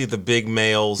get to see the big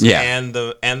males and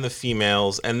the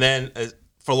females, and then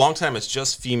for a long time it's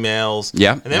just females.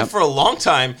 Yeah, and then for a long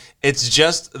time it's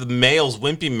just the males,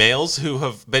 wimpy males who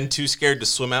have been too scared to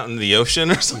swim out into the ocean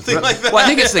or something like that. Well, I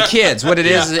think it's the kids. What it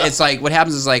is, it's like what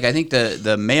happens is like I think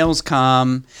the males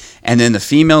come, and then the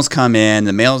females come in.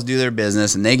 The males do their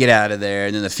business, and they get out of there.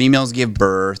 And then the females give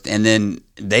birth, and then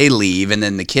they leave, and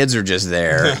then the kids are just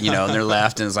there, and they're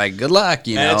left, and it's like good luck,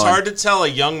 And it's hard to tell a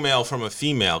young male from a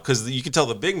female because you can tell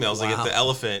the big males. They get the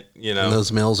elephant, When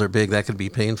those males are big, that could be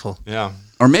painful. Yeah.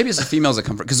 Or maybe it's the females that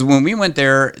come from. Because when we went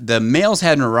there, the males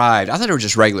hadn't arrived. I thought they were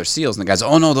just regular seals, and the guys,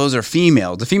 oh no, those are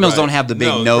females. The females Right. don't have the big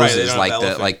No, right, they noses don't like have the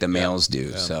elephant. like the males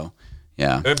do. So,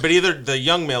 yeah. But either the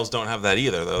young males don't have that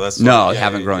either, though. That's No, why- they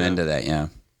haven't grown into that. Yeah.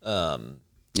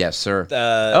 Yes, sir.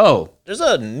 There's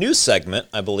a new segment,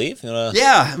 I believe.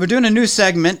 Yeah, we're doing a new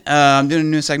segment. I'm doing a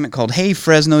new segment called "Hey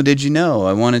Fresno, Did You Know?"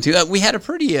 I wanted to. We had a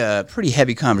pretty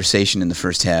heavy conversation in the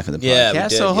first half of the podcast. Yeah, we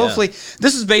did, so yeah. hopefully,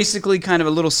 this is basically kind of a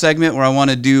little segment where I want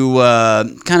to do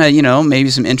kind of maybe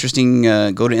some interesting,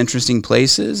 go to interesting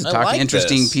places, I talk like to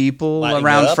interesting this. people Lighting it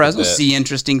around up a Fresno, bit. see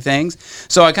interesting things.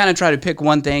 So I kind of try to pick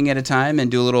one thing at a time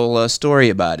and do a little story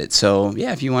about it. So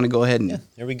yeah, if you want to go ahead and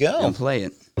Here we go. and play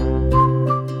it.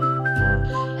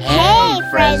 Hey,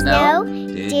 Fresno.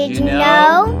 Did you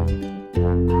know?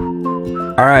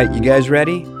 All right, you guys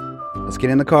ready? Let's get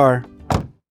in the car.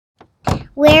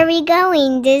 Where are we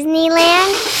going?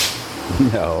 Disneyland?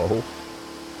 No,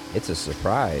 it's a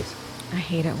surprise. I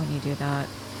hate it when you do that.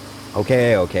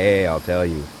 Okay, I'll tell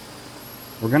you.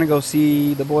 We're gonna go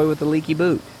see the boy with the leaky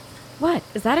boot. What?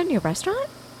 Is that a new restaurant?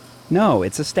 No,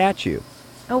 it's a statue.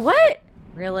 Oh, what?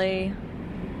 Really?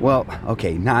 Well,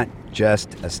 okay, not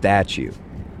just a statue,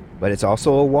 but it's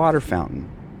also a water fountain.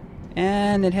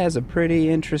 And it has a pretty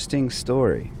interesting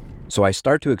story. So I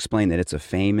start to explain that it's a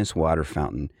famous water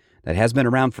fountain that has been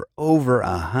around for over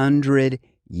 100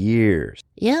 years.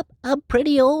 Yep, I'm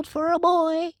pretty old for a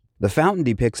boy. The fountain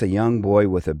depicts a young boy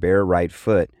with a bare right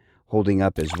foot holding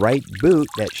up his right boot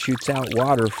that shoots out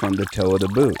water from the toe of the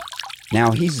boot.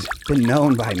 Now, he's been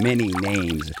known by many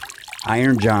names: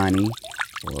 Iron Johnny,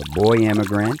 or Boy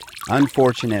Immigrant,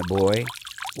 Unfortunate Boy,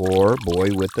 or Boy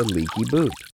with the Leaky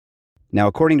Boot. Now,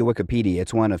 according to Wikipedia,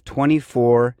 it's one of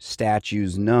 24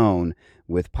 statues known,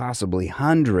 with possibly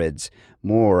hundreds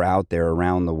more out there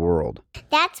around the world.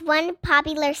 That's one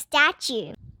popular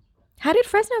statue. How did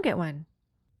Fresno get one?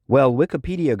 Well,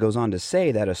 Wikipedia goes on to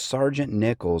say that a Sergeant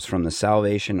Nichols from the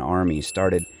Salvation Army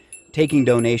started taking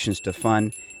donations to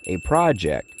fund a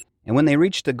project. And when they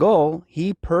reached the goal,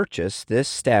 he purchased this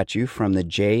statue from the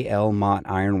J.L. Mott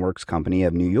Ironworks Company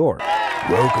of New York.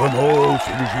 Welcome all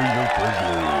citizens of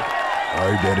Fresno.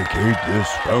 I dedicate this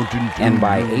fountain to And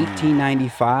by you.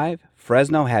 1895,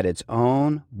 Fresno had its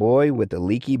own Boy with the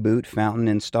Leaky Boot fountain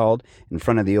installed in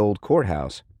front of the old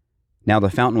courthouse. Now, the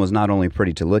fountain was not only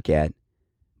pretty to look at,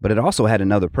 but it also had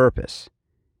another purpose.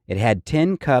 It had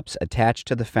 10 cups attached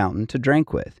to the fountain to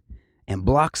drink with, and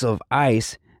blocks of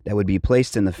ice that would be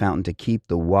placed in the fountain to keep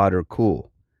the water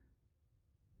cool.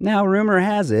 Now, rumor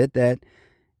has it that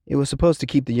it was supposed to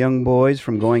keep the young boys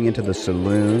from going into the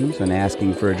saloons and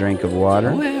asking for a drink of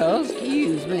water. Well,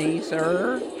 excuse me,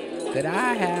 sir. Could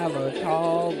I have a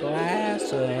tall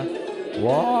glass of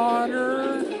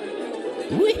water?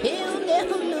 Well, now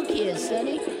look here,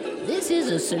 Sonny. This is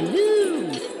a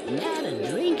saloon, not a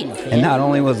drinking fountain. And not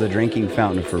only was the drinking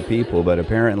fountain for people, but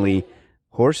apparently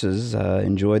horses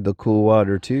enjoyed the cool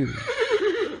water too.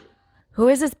 Who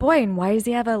is this boy and why does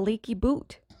he have a leaky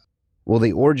boot? Well,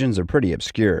 the origins are pretty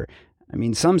obscure. I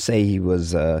mean, some say he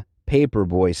was a paper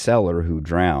boy seller who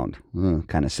drowned.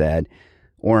 Kind of sad.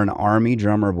 Or an army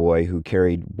drummer boy who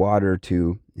carried water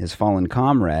to his fallen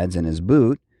comrades in his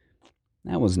boot.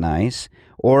 That was nice.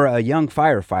 Or a young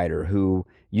firefighter who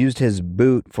used his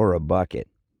boot for a bucket.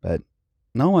 But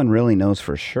no one really knows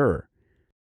for sure.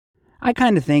 I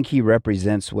kind of think he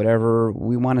represents whatever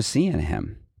we want to see in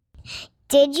him.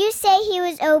 Did you say he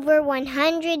was over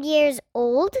 100 years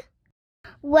old?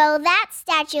 Well, that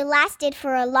statue lasted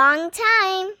for a long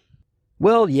time.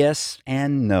 Well, yes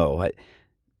and no.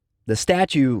 The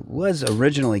statue was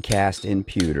originally cast in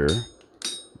pewter,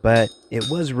 but it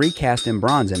was recast in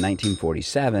bronze in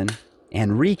 1947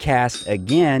 and recast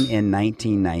again in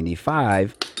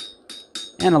 1995.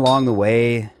 And along the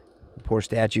way, the poor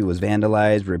statue was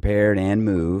vandalized, repaired, and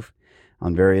moved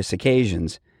on various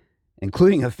occasions,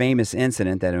 including a famous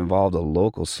incident that involved a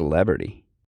local celebrity.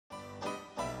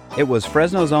 It was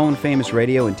Fresno's own famous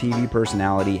radio and TV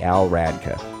personality, Al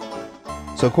Radka.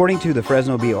 So according to the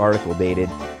Fresno Bee article dated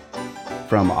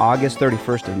from August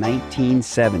 31st of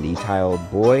 1970,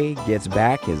 titled, "Boy Gets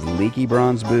Back His Leaky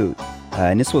Bronze Boot,"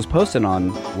 and this was posted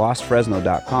on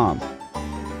lostfresno.com.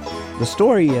 The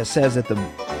story says that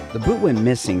the boot went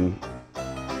missing,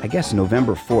 I guess,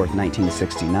 November 4th,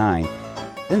 1969.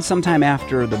 Then sometime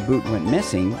after the boot went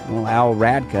missing, Al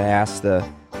Radka asked the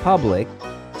public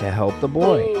to help the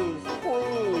boy.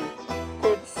 Please,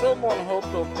 could someone help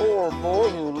the poor boy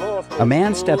who lost A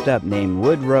man stepped up named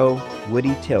Woodrow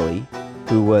Woody Tilley,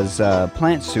 who was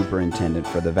plant superintendent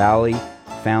for the Valley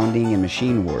Founding and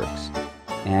Machine Works,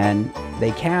 and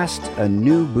they cast a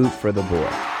new boot for the boy.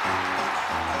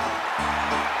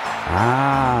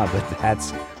 But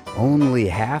that's only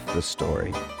half the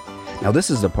story. Now, this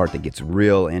is the part that gets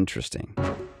real interesting.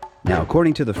 Now,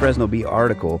 according to the Fresno Bee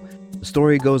article, the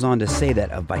story goes on to say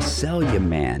that a Visalia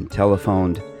man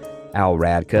telephoned Al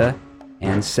Radka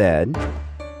and said,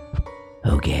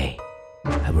 Okay,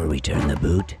 I will return the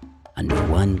boot under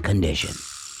one condition.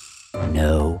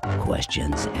 No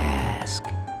questions asked.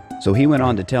 So he went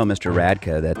on to tell Mr.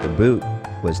 Radka that the boot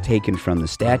was taken from the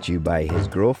statue by his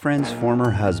girlfriend's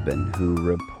former husband, who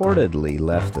reportedly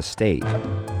left the state.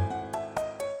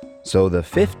 So the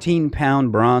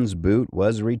 15-pound bronze boot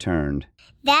was returned.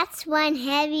 That's one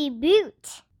heavy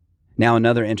boot. Now,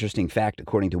 another interesting fact,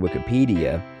 according to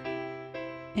Wikipedia,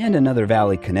 and another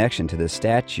Valley connection to this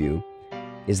statue,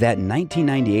 is that in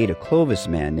 1998, a Clovis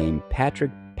man named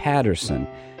Patrick Patterson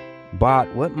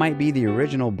bought what might be the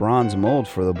original bronze mold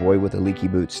for the boy with the leaky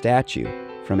boot statue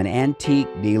from an antique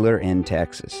dealer in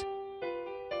Texas.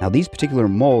 Now, these particular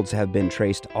molds have been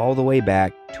traced all the way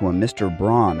back to a Mr.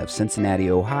 Braun of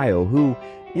Cincinnati, Ohio, who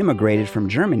immigrated from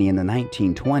Germany in the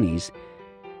 1920s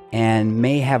and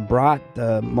may have brought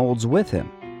the molds with him.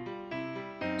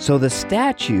 So the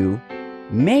statue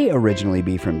may originally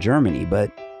be from Germany,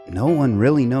 but no one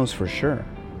really knows for sure.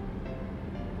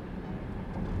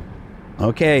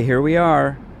 Okay, here we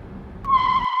are.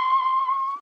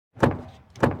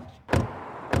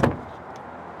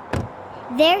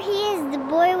 There he is, the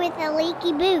boy with the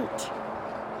leaky boot.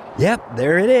 Yep,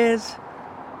 there it is.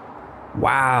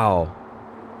 Wow.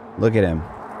 Look at him.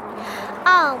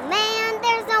 Oh man,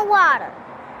 there's no water.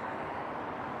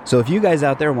 So if you guys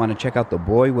out there want to check out the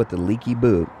boy with the leaky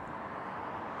boot,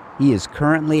 he is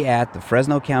currently at the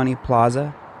Fresno County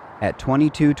Plaza at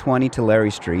 2220 Tulare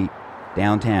Street,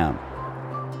 downtown.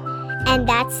 And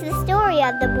that's the story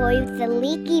of the boy with the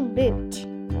leaky boot.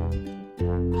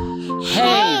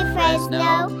 Hey,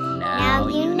 Fresno, now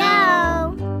you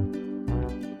know.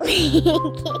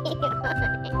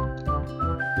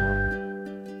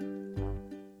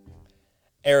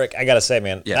 Eric, I gotta say,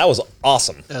 man, that was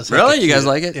awesome. Really? You guys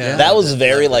like it? Yeah. That was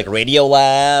very like Radio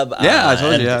Lab. Yeah, I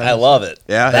told you. I love it.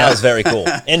 Yeah, that was very cool.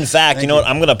 In fact, you know what?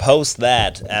 I'm gonna post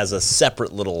that as a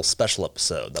separate little special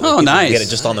episode. That way people nice. can get it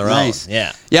just on their own.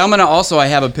 Yeah. Yeah, I'm gonna also. I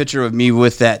have a picture of me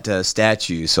with that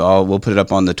statue, so we'll put it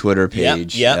up on the Twitter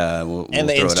page. Yep. We'll and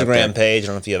the throw it up there. Instagram page. I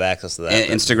don't know if you have access to that.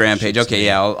 Instagram page. Okay,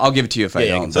 yeah, I'll give it to you if I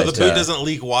don't. So the boot doesn't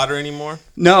leak water anymore?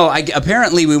 No,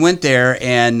 apparently we went there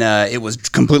and it was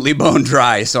completely bone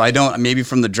dry. So I don't. Maybe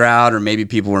from the drought, or maybe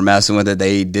people were messing with it.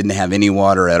 They didn't have any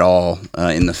water at all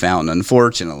in the fountain,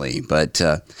 unfortunately. But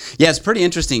yeah, it's pretty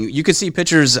interesting. You could see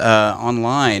pictures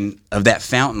online of that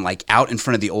fountain, like out in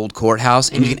front of the old courthouse,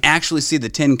 and you can actually see the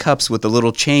tin cups with the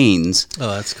little chains. Oh,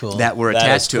 that's cool. That were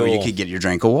attached to it. You could get your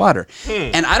drink of water.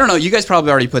 And I don't know. You guys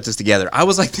probably already put this together. I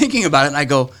was like thinking about it, and I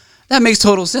go, that makes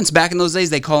total sense. Back in those days,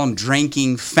 they call them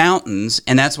drinking fountains,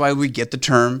 and that's why we get the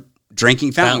term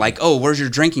drinking fountain. Like, oh, where's your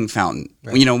drinking fountain?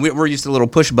 Right. You know, we're used to a little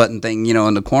push button thing, you know,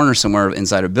 in the corner somewhere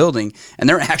inside a building, and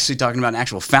they're actually talking about an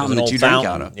actual fountain that you drink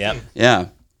out of. Yep. Yeah.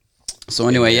 So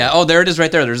anyway, yeah. Oh, there it is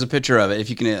right there. There's a picture of it. If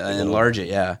you can enlarge it,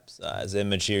 yeah. Size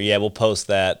image here. Yeah, we'll post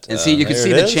that. And see, you can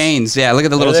see the chains. Yeah, look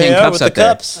at the little tin cups up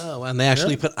there. Oh, and they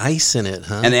actually put ice in it,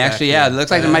 huh? And they actually, it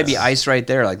looks like there might be ice right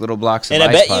there, like little blocks of ice. And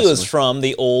I bet possibly. you it was from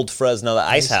the old Fresno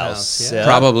Ice House. Yeah.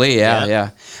 Probably, yeah.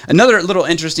 Another little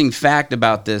interesting fact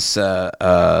about this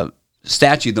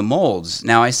statue, the molds.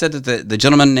 Now, I said that the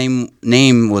gentleman's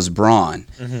name was Braun.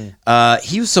 Mm-hmm.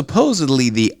 He was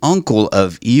supposedly the uncle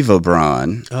of Eva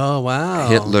Braun. Oh, wow.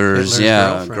 Hitler's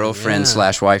girlfriend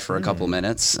 / wife for a couple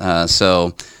minutes.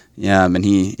 Yeah, I mean,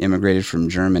 he immigrated from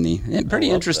Germany. Yeah,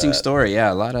 pretty interesting story.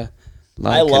 Yeah, a lot of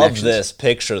I love this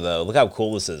picture, though. Look how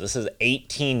cool this is. This is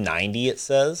 1890, it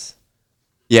says.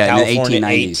 Yeah, California, in the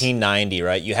 1890s. 1890,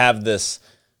 right? You have this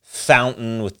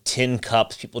fountain with tin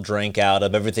cups people drink out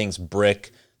of. Everything's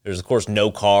brick. There's, of course, no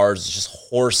cars. It's just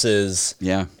horses.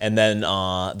 Yeah. And then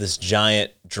this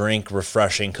giant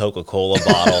refreshing Coca-Cola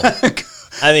bottle.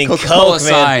 I mean, Coke,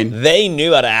 man, they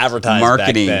knew how to advertise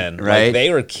marketing, back then. Right? Like, they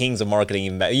were kings of marketing.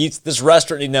 Even back. This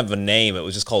restaurant didn't have a name. It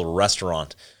was just called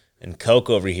Restaurant. And Coke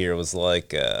over here was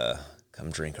like, come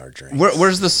drink our drink.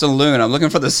 Where's the saloon? I'm looking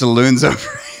for the saloons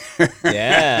over here.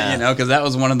 Yeah. You know, because that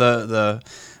was one of the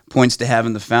points to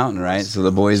having the fountain, right? So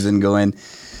the boys didn't go in.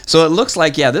 So it looks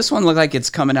like, this one looked like it's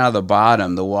coming out of the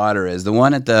bottom. The water is. The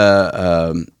one at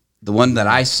the one that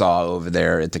I saw over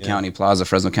there at the County Plaza,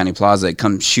 Fresno County Plaza,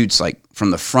 it shoots like from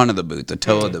the front of the boot, the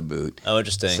toe of the boot. Oh,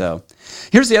 interesting. So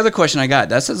here's the other question I got.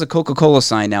 That says a Coca-Cola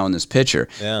sign now in this picture.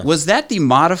 Yeah. Was that the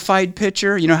modified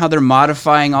picture? You know how they're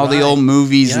modifying all the old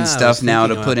movies and stuff now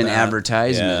to put in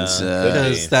advertisements?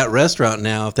 Because that restaurant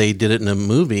now, if they did it in a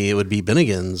movie, it would be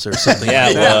Bennigan's or something.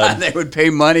 They would pay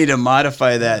money to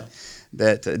modify that.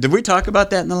 Did we talk about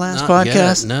that in the last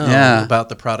podcast? No, about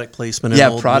the product placement. In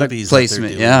old product movies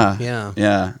placement.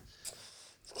 Yeah.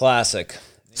 Classic.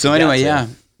 So anyway,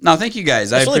 No, thank you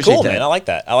guys. That's I really appreciate cool, that. man. I like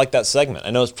that. I like that segment.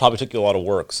 I know it's probably took you a lot of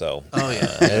work, so. Oh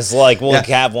yeah. It's like we'll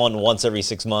have one once every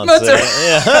 6 months.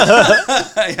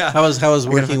 How was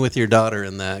working with your daughter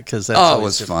in that? Because it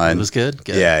was fun. It was good.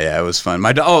 Yeah, it was fun.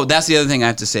 That's the other thing I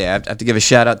have to say. I have to give a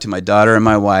shout out to my daughter and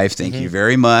my wife. Thank you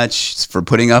very much for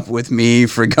putting up with me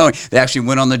for going. They actually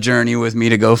went on the journey with me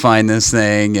to go find this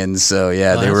thing, and so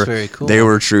they were very cool. They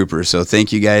were troopers. So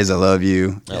thank you guys. I love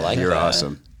you. You're that.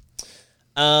 awesome.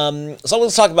 So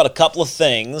let's talk about a couple of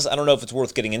things. I don't know if it's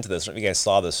worth getting into this. I don't know if you guys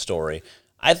saw this story.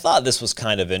 I thought this was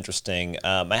kind of interesting.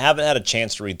 I haven't had a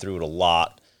chance to read through it a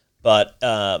lot, but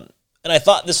and I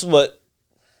thought this is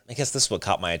what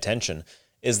caught my attention,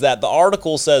 is that the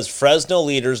article says Fresno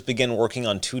leaders begin working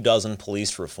on 24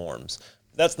 police reforms.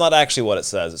 That's not actually what it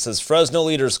says. It says Fresno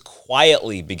leaders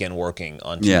quietly begin working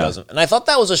on 24. And I thought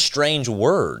that was a strange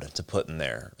word to put in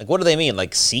there. Like, what do they mean?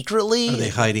 Like, secretly? Are they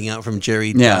hiding out from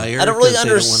Jerry Dyer? I don't really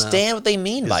understand what they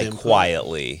mean by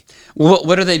quietly. Well,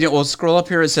 what are they doing? Well, scroll up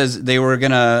here. It says they're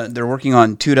working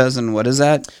on 24, what is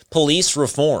that? Police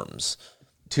reforms.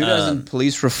 24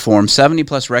 police reform, 70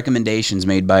 plus recommendations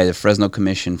made by the Fresno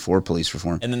Commission for Police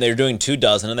Reform. And then they're doing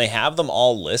 24, and they have them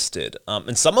all listed.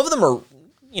 And some of them are,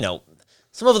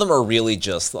 some of them are really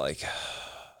just like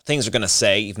things they're going to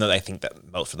say, even though I think that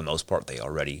for the most part they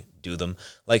already do them.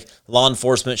 Like, law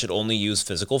enforcement should only use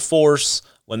physical force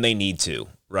when they need to,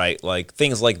 right? Like,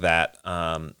 things like that.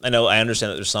 I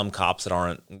understand that there's some cops that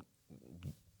aren't,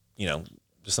 there's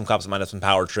some cops that might have some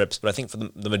power trips, but I think for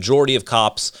the majority of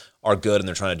cops are good and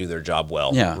they're trying to do their job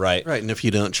well, right? Right, and if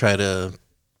you don't try to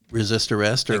resist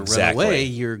arrest or run away,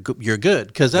 you're good.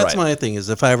 Because that's my thing, is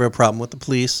if I have a problem with the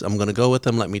police, I'm going to go with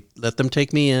them, let them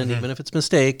take me in, even if it's a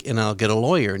mistake, and I'll get a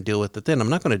lawyer and deal with it then. I'm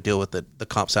not going to deal with the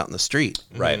cops out in the street.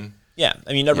 Right. Yeah.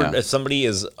 I mean, if somebody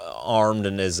is armed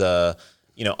and is,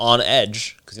 on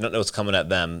edge, because you don't know what's coming at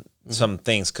them, some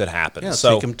things could happen. Yeah,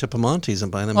 take them to Pamonti's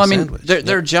and buy them a sandwich.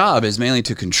 Their job is mainly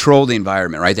to control the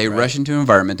environment, right? They rush into an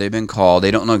environment, they've been called,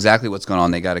 they don't know exactly what's going on,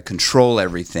 they got to control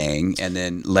everything, and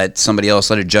then let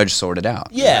a judge sort it out.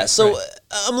 Yeah,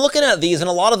 I'm looking at these, and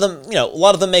a lot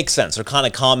of them make sense. They're kind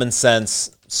of common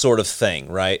sense sort of thing,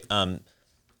 right?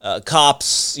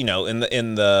 Cops, in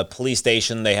the police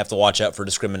station, they have to watch out for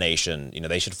discrimination.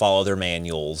 They should follow their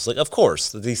manuals. Like, of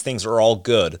course, these things are all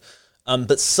good.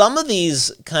 But some of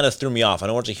these kind of threw me off. I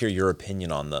want to hear your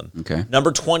opinion on them. Okay.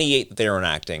 Number 28 that they're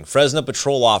enacting. Fresno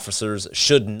patrol officers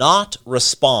should not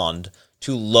respond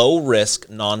to low-risk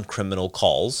non-criminal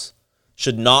calls,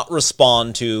 should not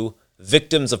respond to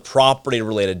victims of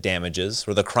property-related damages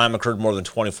where the crime occurred more than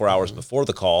 24 hours before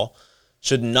the call,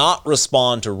 should not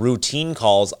respond to routine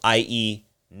calls, i.e.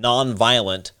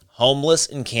 non-violent homeless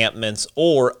encampments,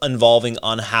 or involving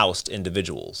unhoused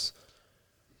individuals.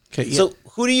 Okay, yeah. So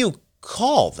who do you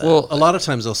call them? Well, a lot of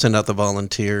times they'll send out the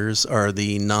volunteers or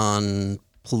the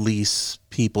non-police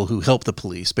people who help the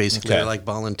police. Basically, they're like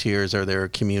volunteers or they're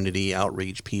community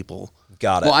outreach people.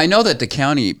 Got it. Well, I know that the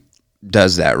county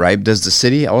does that, right? Does the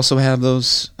city also have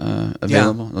those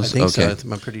available? Yeah, I think so.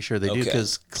 I'm pretty sure they do,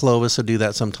 because Clovis will do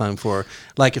that sometime for,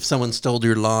 like, if someone stole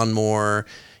your lawnmower,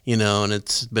 you know, and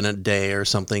it's been a day or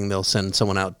something, they'll send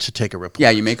someone out to take a report. Yeah,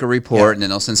 you make a report, and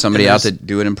then they'll send somebody out to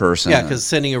do it in person. Yeah, because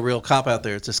sending a real cop out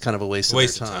there, it's just kind of a waste of their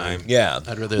time. Yeah.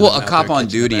 I'd rather well, them a out cop there on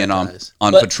catching the duty bad and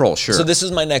on guys. patrol, sure. So this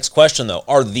is my next question, though.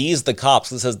 Are these the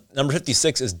cops? This says number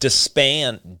 56 is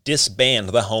disband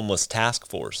the homeless task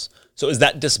force. So is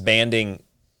that disbanding?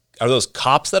 Are those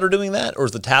cops that are doing that, or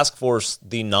is the task force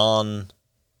the non-cop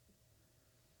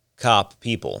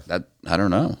people? That I don't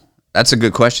know. That's a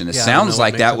good question. It sounds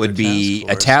like that would be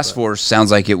a task force.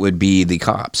 Sounds like it would be the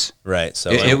cops, right?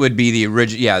 So it would be the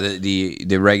original,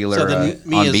 the regular. So then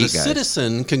me on as beat a guys.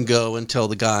 citizen can go and tell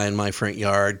the guy in my front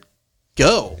yard,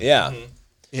 go. Yeah.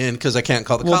 And because I can't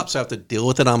call the cops, I have to deal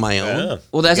with it on my own.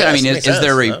 Well, that's it. I mean, is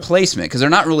there a replacement? Because they're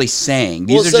not really saying.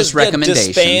 These are just recommendations.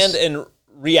 Disband and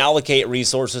reallocate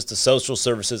resources to social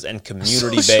services and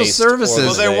community-based services.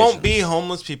 Well, there won't be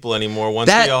homeless people anymore once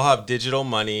we all have digital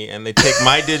money, and they take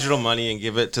my digital money and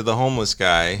give it to the homeless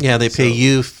guy. Yeah, they pay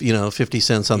you, 50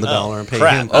 cents on the dollar and pay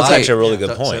him. That's actually a really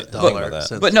good point.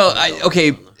 But no,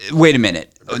 okay, wait a minute.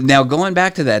 Now, going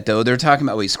back to that, though, they're talking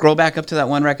about, scroll back up to that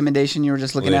one recommendation you were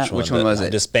just looking at. Which one was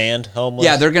it? Disband homeless?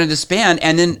 Yeah, they're going to disband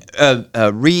and then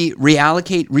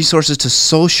reallocate resources to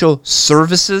social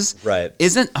services. Right.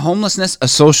 Isn't homelessness a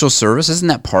social service? Isn't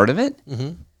that part of it?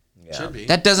 Mm-hmm. Yeah. Should be.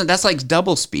 That's like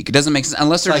double speak. It doesn't make sense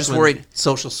unless they're Like just when worried.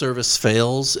 social service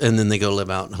fails and then they go live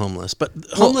out homeless. But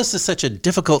homeless is such a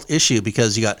difficult issue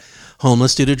because you got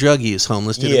homeless due to drug use,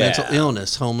 homeless due to mental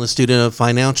illness, homeless due to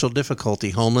financial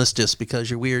difficulty, homeless just because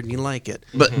you're weird and you like it.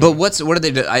 But what do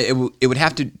they do? It would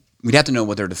have to. We'd have to know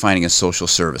what they're defining as social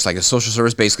service. Like a social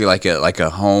service, basically like a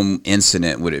home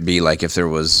incident. Would it be like if there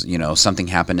was something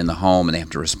happened in the home and they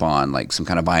have to respond, like some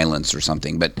kind of violence or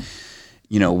something? But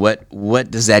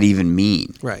what does that even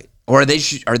mean? Right. Or are they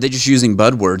just using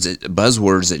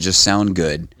buzzwords that just sound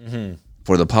good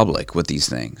for the public with these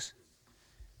things?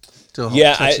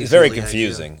 Yeah, it's very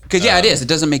confusing. Because it is. It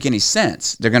doesn't make any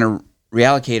sense. They're going to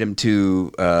reallocate them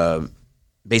to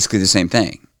basically the same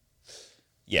thing.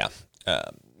 Yeah.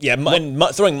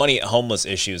 Throwing money at homeless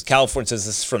issues. California says,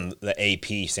 this is from the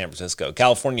AP San Francisco.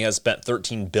 California has spent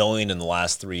 $13 billion in the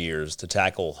last 3 years to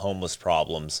tackle homeless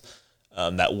problems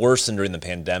that worsened during the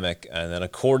pandemic. And then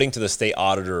according to the state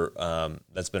auditor,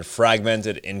 that's been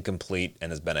fragmented, incomplete,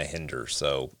 and has been a hinder.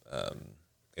 So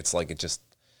it's like it just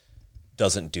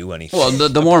doesn't do anything. Well,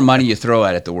 the more money you throw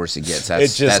at it, the worse it gets.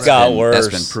 That's got worse. That's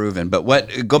been proven. But what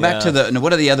back to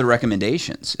what are the other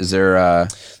recommendations? Is there?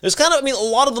 There's kind of, a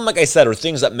lot of them, like I said, are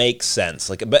things that make sense.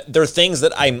 But they're things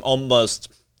that I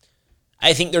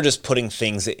think they're just putting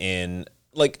things in.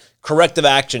 Like, corrective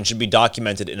action should be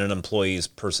documented in an employee's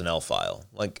personnel file.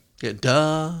 Like,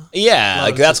 duh.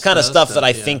 That's kind of stuff that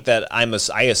I think that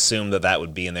I assume that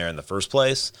would be in there in the first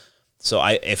place. So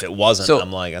if it wasn't,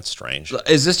 I'm like, that's strange.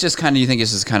 Is this just kind of, you think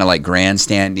this is kind of like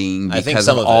grandstanding because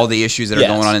of all the issues that are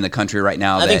going on in the country right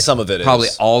now? I think some of it probably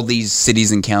is. All these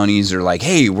cities and counties are like,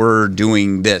 hey, we're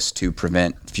doing this to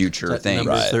prevent future things.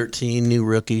 Number 13, new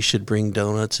rookies should bring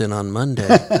donuts in on Monday.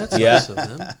 That's nice of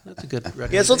them. That's a good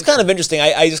recommendation. Yeah, so it's kind of interesting.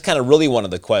 I just kind of really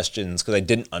wanted the questions because I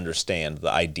didn't understand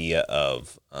the idea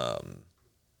of,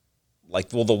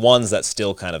 the ones that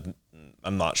still kind of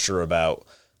I'm not sure about.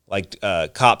 Like,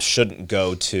 cops shouldn't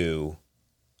go to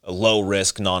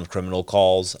low-risk, non-criminal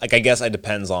calls. Like, I guess it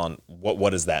depends on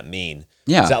what does that mean?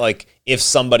 Yeah. Is that like, if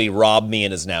somebody robbed me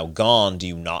and is now gone, do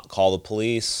you not call the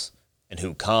police? And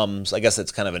who comes? I guess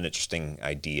it's kind of an interesting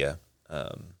idea.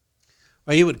 Well,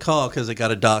 you would call because they got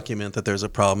to document that there's a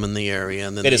problem in the area,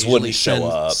 and then they just wouldn't show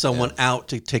up. Someone out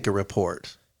to take a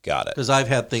report. Got it. Because I've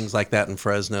had things like that in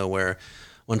Fresno where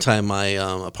one time my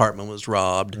apartment was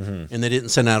robbed, and they didn't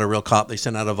send out a real cop. They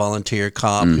sent out a volunteer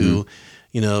cop who,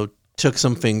 took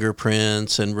some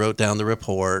fingerprints and wrote down the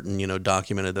report and,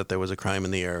 documented that there was a crime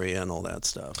in the area and all that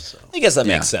stuff. So I guess that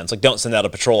makes sense. Like, don't send out a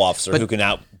patrol officer who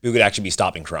could actually be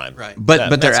stopping crime. Right.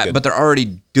 But they're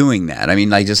already doing that. I mean,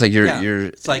 like, just like you're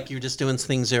it's like you're just doing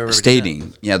things they're already stating.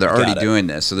 done. Yeah, they're already doing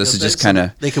this. So this is just kind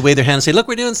of, they could wave their hand and say, "Look,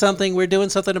 we're doing something. We're doing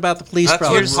something about the police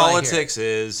problem." That's what politics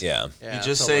is. Yeah. You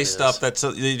just say stuff that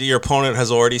your opponent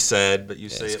has already said, but you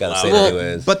say it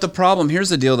loud. But the problem, here's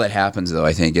the deal that happens, though,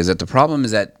 I think, is that the problem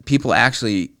is that people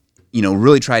actually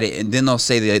really try to, and then they'll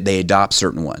say they adopt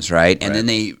certain ones, right? And then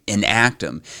they enact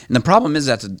them. And the problem is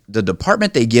that the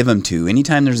department they give them to,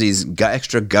 anytime there's these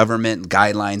extra government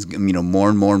guidelines, more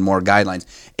and more and more guidelines,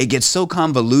 it gets so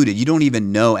convoluted. You don't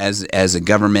even know as a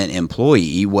government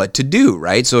employee what to do,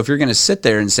 right? So if you're going to sit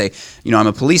there and say, I'm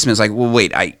a policeman, it's like, well,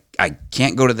 wait, I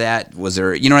can't go to that. Was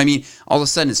there, you know what I mean? All of a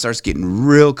sudden it starts getting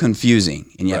real confusing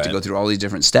and you have to go through all these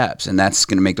different steps. And that's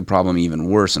going to make the problem even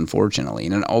worse, unfortunately.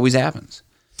 And it always happens.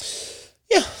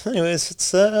 Yeah. Anyways,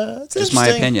 it's just my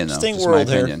opinion, though. Interesting Just world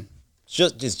my opinion. Here.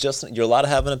 It's just you're allowed to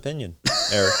have an opinion,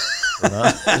 Eric.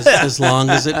 As long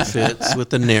as it fits with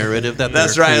the narrative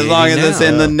that's right. As long as it's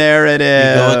in the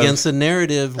narrative. You go against the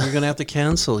narrative, we're going to have to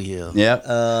cancel you. Yep.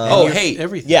 Hey,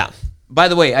 everything. Yeah. By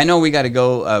the way, I know we got to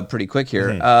go pretty quick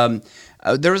here.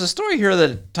 There was a story here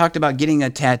that talked about getting a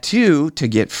tattoo to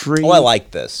get free. Oh, I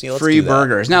like this. Yeah, free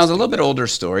burgers. Now, it's a little bit older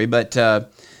story, but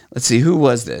let's see. Who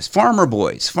was this? Farmer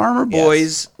Boys. Farmer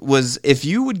Boys was, if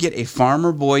you would get a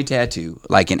Farmer Boy tattoo,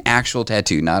 like an actual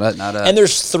tattoo, not a. And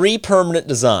there's 3 permanent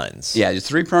designs. Yeah, there's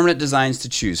 3 permanent designs to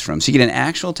choose from. So you get an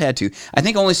actual tattoo. I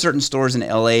think only certain stores in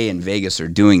LA and Vegas are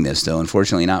doing this, though.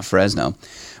 Unfortunately, not Fresno.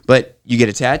 But you get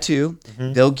a tattoo.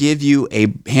 They'll give you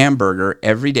a hamburger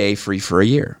every day free for a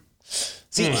year.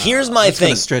 See, here's my It's thing.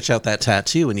 going to stretch out that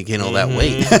tattoo when you gain all that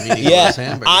weight.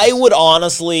 Yeah, I would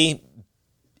honestly,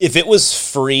 if it was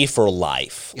free for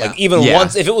life, like even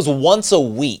once, if it was once a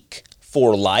week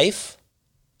for life,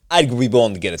 I'd be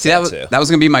willing to get a tattoo. That was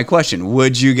going to be my question.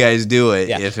 Would you guys do it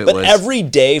if it was? But every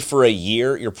day for a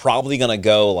year, you're probably going to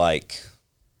go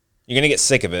you're going to get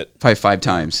sick of it. Probably 5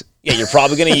 times. Yeah, you're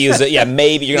probably going to use it. Yeah,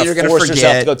 maybe you're going to force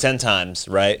yourself to go 10 times,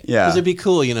 right? Yeah. Because it'd be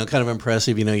cool, kind of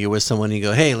impressive. You're with someone and you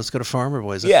go, hey, let's go to Farmer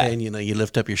Boys. Okay? Yeah. And, you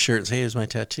lift up your shirt and say, hey, here's my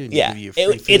tattoo. And Yeah. give you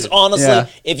free food. It's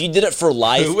honestly, if you did it for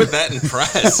life. Who would that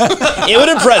impress? It would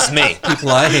impress me. People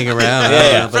I hang around.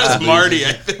 Yeah. Impress Marty,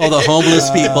 I think. All the homeless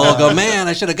people go, man,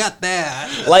 I should have got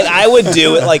that. I would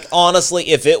do it, honestly,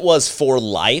 if it was for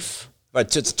life,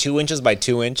 but it's 2 inches by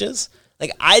 2 inches,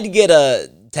 I'd get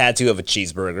a tattoo of a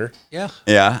cheeseburger. Yeah.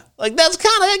 Yeah. That's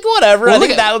kind of whatever. Well, I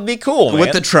think that would be cool, man.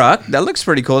 With the truck, that looks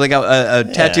pretty cool. They got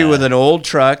a tattoo with an old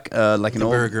truck, like an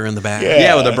old burger in the back.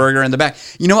 Yeah, with a burger in the back.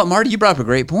 You know what, Marty? You brought up a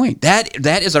great point. That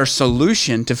is our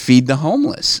solution to feed the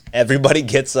homeless. Everybody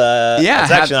gets it's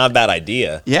actually not a bad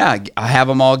idea. Yeah, I have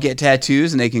them all get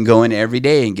tattoos, and they can go in every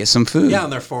day and get some food. Yeah, on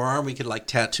their forearm, we could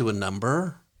tattoo a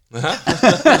number. But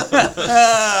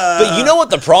you know what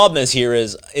the problem is here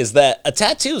is that a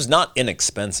tattoo is not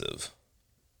inexpensive.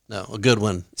 No, a good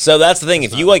one. So that's the thing.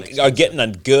 If you are getting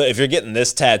if you're getting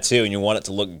this tattoo and you want it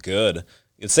to look good,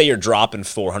 let's say you're dropping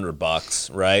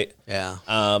 $400, right? Yeah.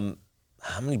 How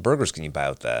many burgers can you buy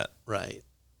with that? Right.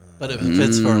 But if it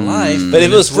fits for life. But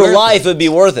if it was for life, it'd be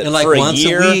worth it. And for once a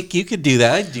year, a week, you could do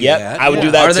that. I'd do that. I would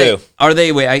do that too. Are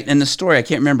they? Wait, in the story, I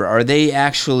can't remember. Are they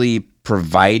actually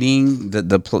providing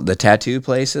the tattoo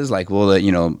places?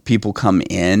 Will people come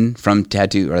in from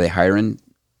tattoo? Are they hiring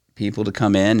people to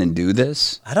come in and do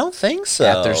this? I don't think so.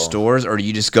 At their stores, or do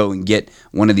you just go and get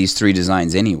one of these 3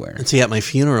 designs anywhere? And see, at my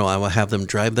funeral, I will have them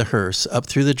drive the hearse up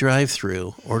through the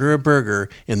drive-through, order a burger,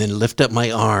 and then lift up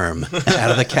my arm out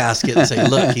of the casket and say,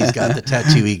 "Look, he's got the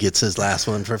tattoo. He gets his last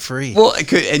one for free." Well,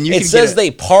 it says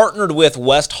they partnered with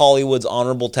West Hollywood's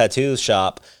Honorable Tattoo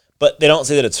Shop, but they don't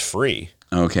say that it's free.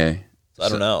 Okay. I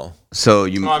don't know. So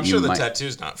I'm sure the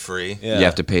tattoo's not free. Yeah. You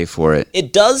have to pay for it.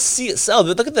 It does sell,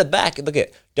 but look at the back. Look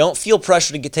at. Don't feel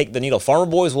pressure to take the needle. Farmer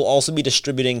Boys will also be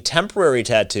distributing temporary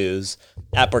tattoos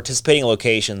at participating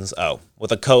locations.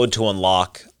 With a code to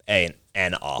unlock an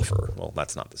offer. Well,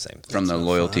 that's not the same thing. From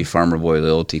the Farmer Boy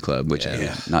Loyalty Club, which I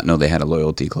did not know they had a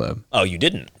loyalty club. Oh, you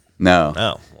didn't? No.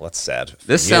 Oh, well, that's sad.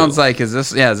 This sounds like is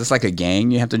this like a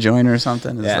gang you have to join or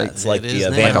something? It's like the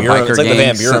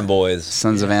Van Buren Boys,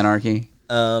 Sons of Anarchy.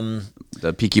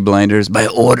 The Peaky Blinders, by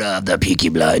order of the Peaky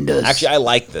Blinders. Actually, I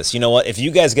like this. You know what? If you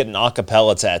guys get an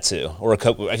acapella tattoo or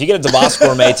if you get a DeBoss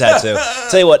Gourmet tattoo,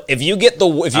 tell you what, if you get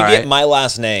get my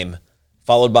last name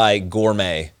followed by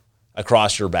Gourmet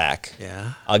across your back,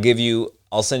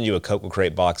 I'll send you a Cocoa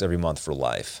Crate box every month for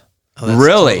life. Oh,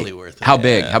 really? Totally worth it. How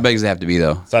big? How big does it have to be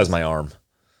though? Size of my arm.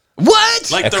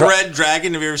 What? Like the Red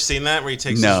Dragon. Have you ever seen that where he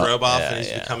takes his robe off and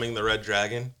he's becoming the Red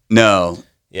Dragon? No.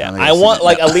 Yeah, I want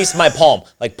at least my palm,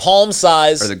 palm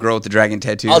size. Or the girl with the dragon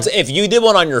tattoo. If you did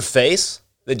one on your face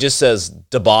that just says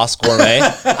DeBoss Gourmet,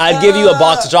 I'd give you a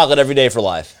box of chocolate every day for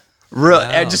life.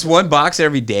 Wow. Just one box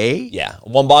every day? Yeah,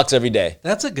 1 box every day.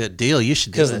 That's a good deal. You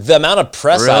should do Because it. the amount of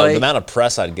press, Really?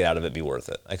 I'd get out of it be worth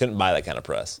it. I couldn't buy that kind of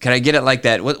press. Can I get it like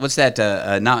that? What's that?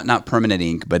 Not permanent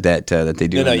ink, but that they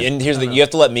do. No, and here's you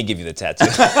have to let me give you the tattoo.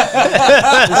 This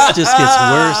just gets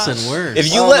worse and worse.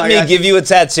 If you let me give you a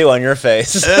tattoo on your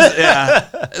face.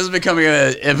 This is becoming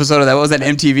an episode of that. What was that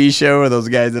MTV show where those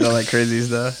guys did all that crazy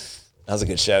stuff? That was a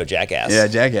good show, Jackass. Yeah,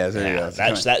 Jackass. There you go.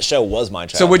 That show was my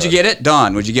childhood. So would you get it,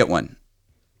 Don? Would you get one?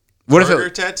 What Burger if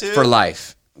it tattoo? for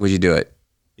life? Would you do it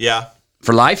Yeah.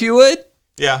 for life? You would?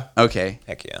 Yeah. Okay.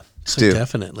 Heck yeah. Stu.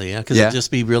 Definitely, yeah, because Yeah. it'd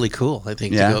just be really cool. I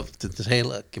think Yeah. to go to hey,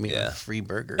 look, give me a free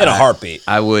burger In a heartbeat.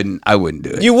 I wouldn't do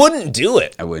it. You wouldn't do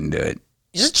it. I wouldn't do it.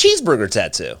 Just a cheeseburger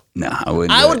tattoo. No, I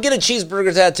wouldn't. I do would it. get a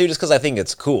cheeseburger tattoo just because I think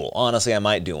it's cool. Honestly, I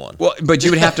might do one. Well, but you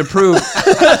would have to prove.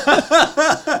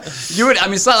 You would. I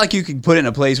mean, it's not like you could put it in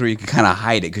a place where you can kind of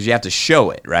hide it because you have to show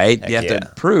it, right? Heck you have yeah. to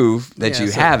prove that Yeah,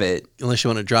 you so- have it. unless you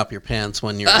want to drop your pants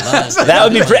when you're alive. That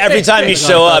would be every time you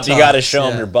show up, you got to show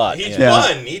them Yeah. your butt. Each Yeah.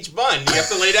 bun. You have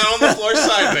to lay down on the floor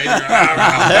sideways.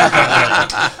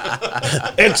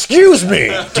 Excuse me.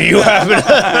 Do you have it?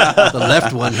 The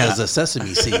left one has the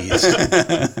sesame seeds.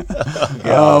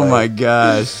 Oh my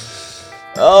gosh.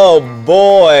 Oh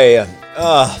boy.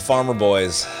 Farmer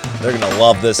boys. They're going to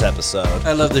love this episode.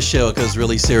 I love the show. It goes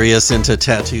really serious into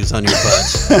tattoos on your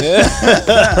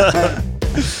butt.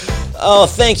 Oh,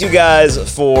 thank you guys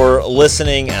for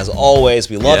listening. As always,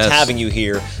 we loved Yes. having you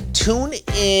here. Tune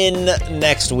in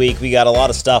next week. We got a lot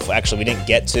of stuff actually we didn't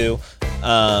get to.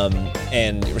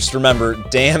 And just remember,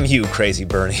 damn you, Crazy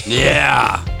Bernie.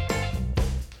 Yeah.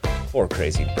 Poor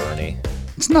Crazy Bernie.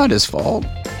 It's not his fault.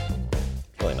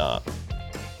 Really not.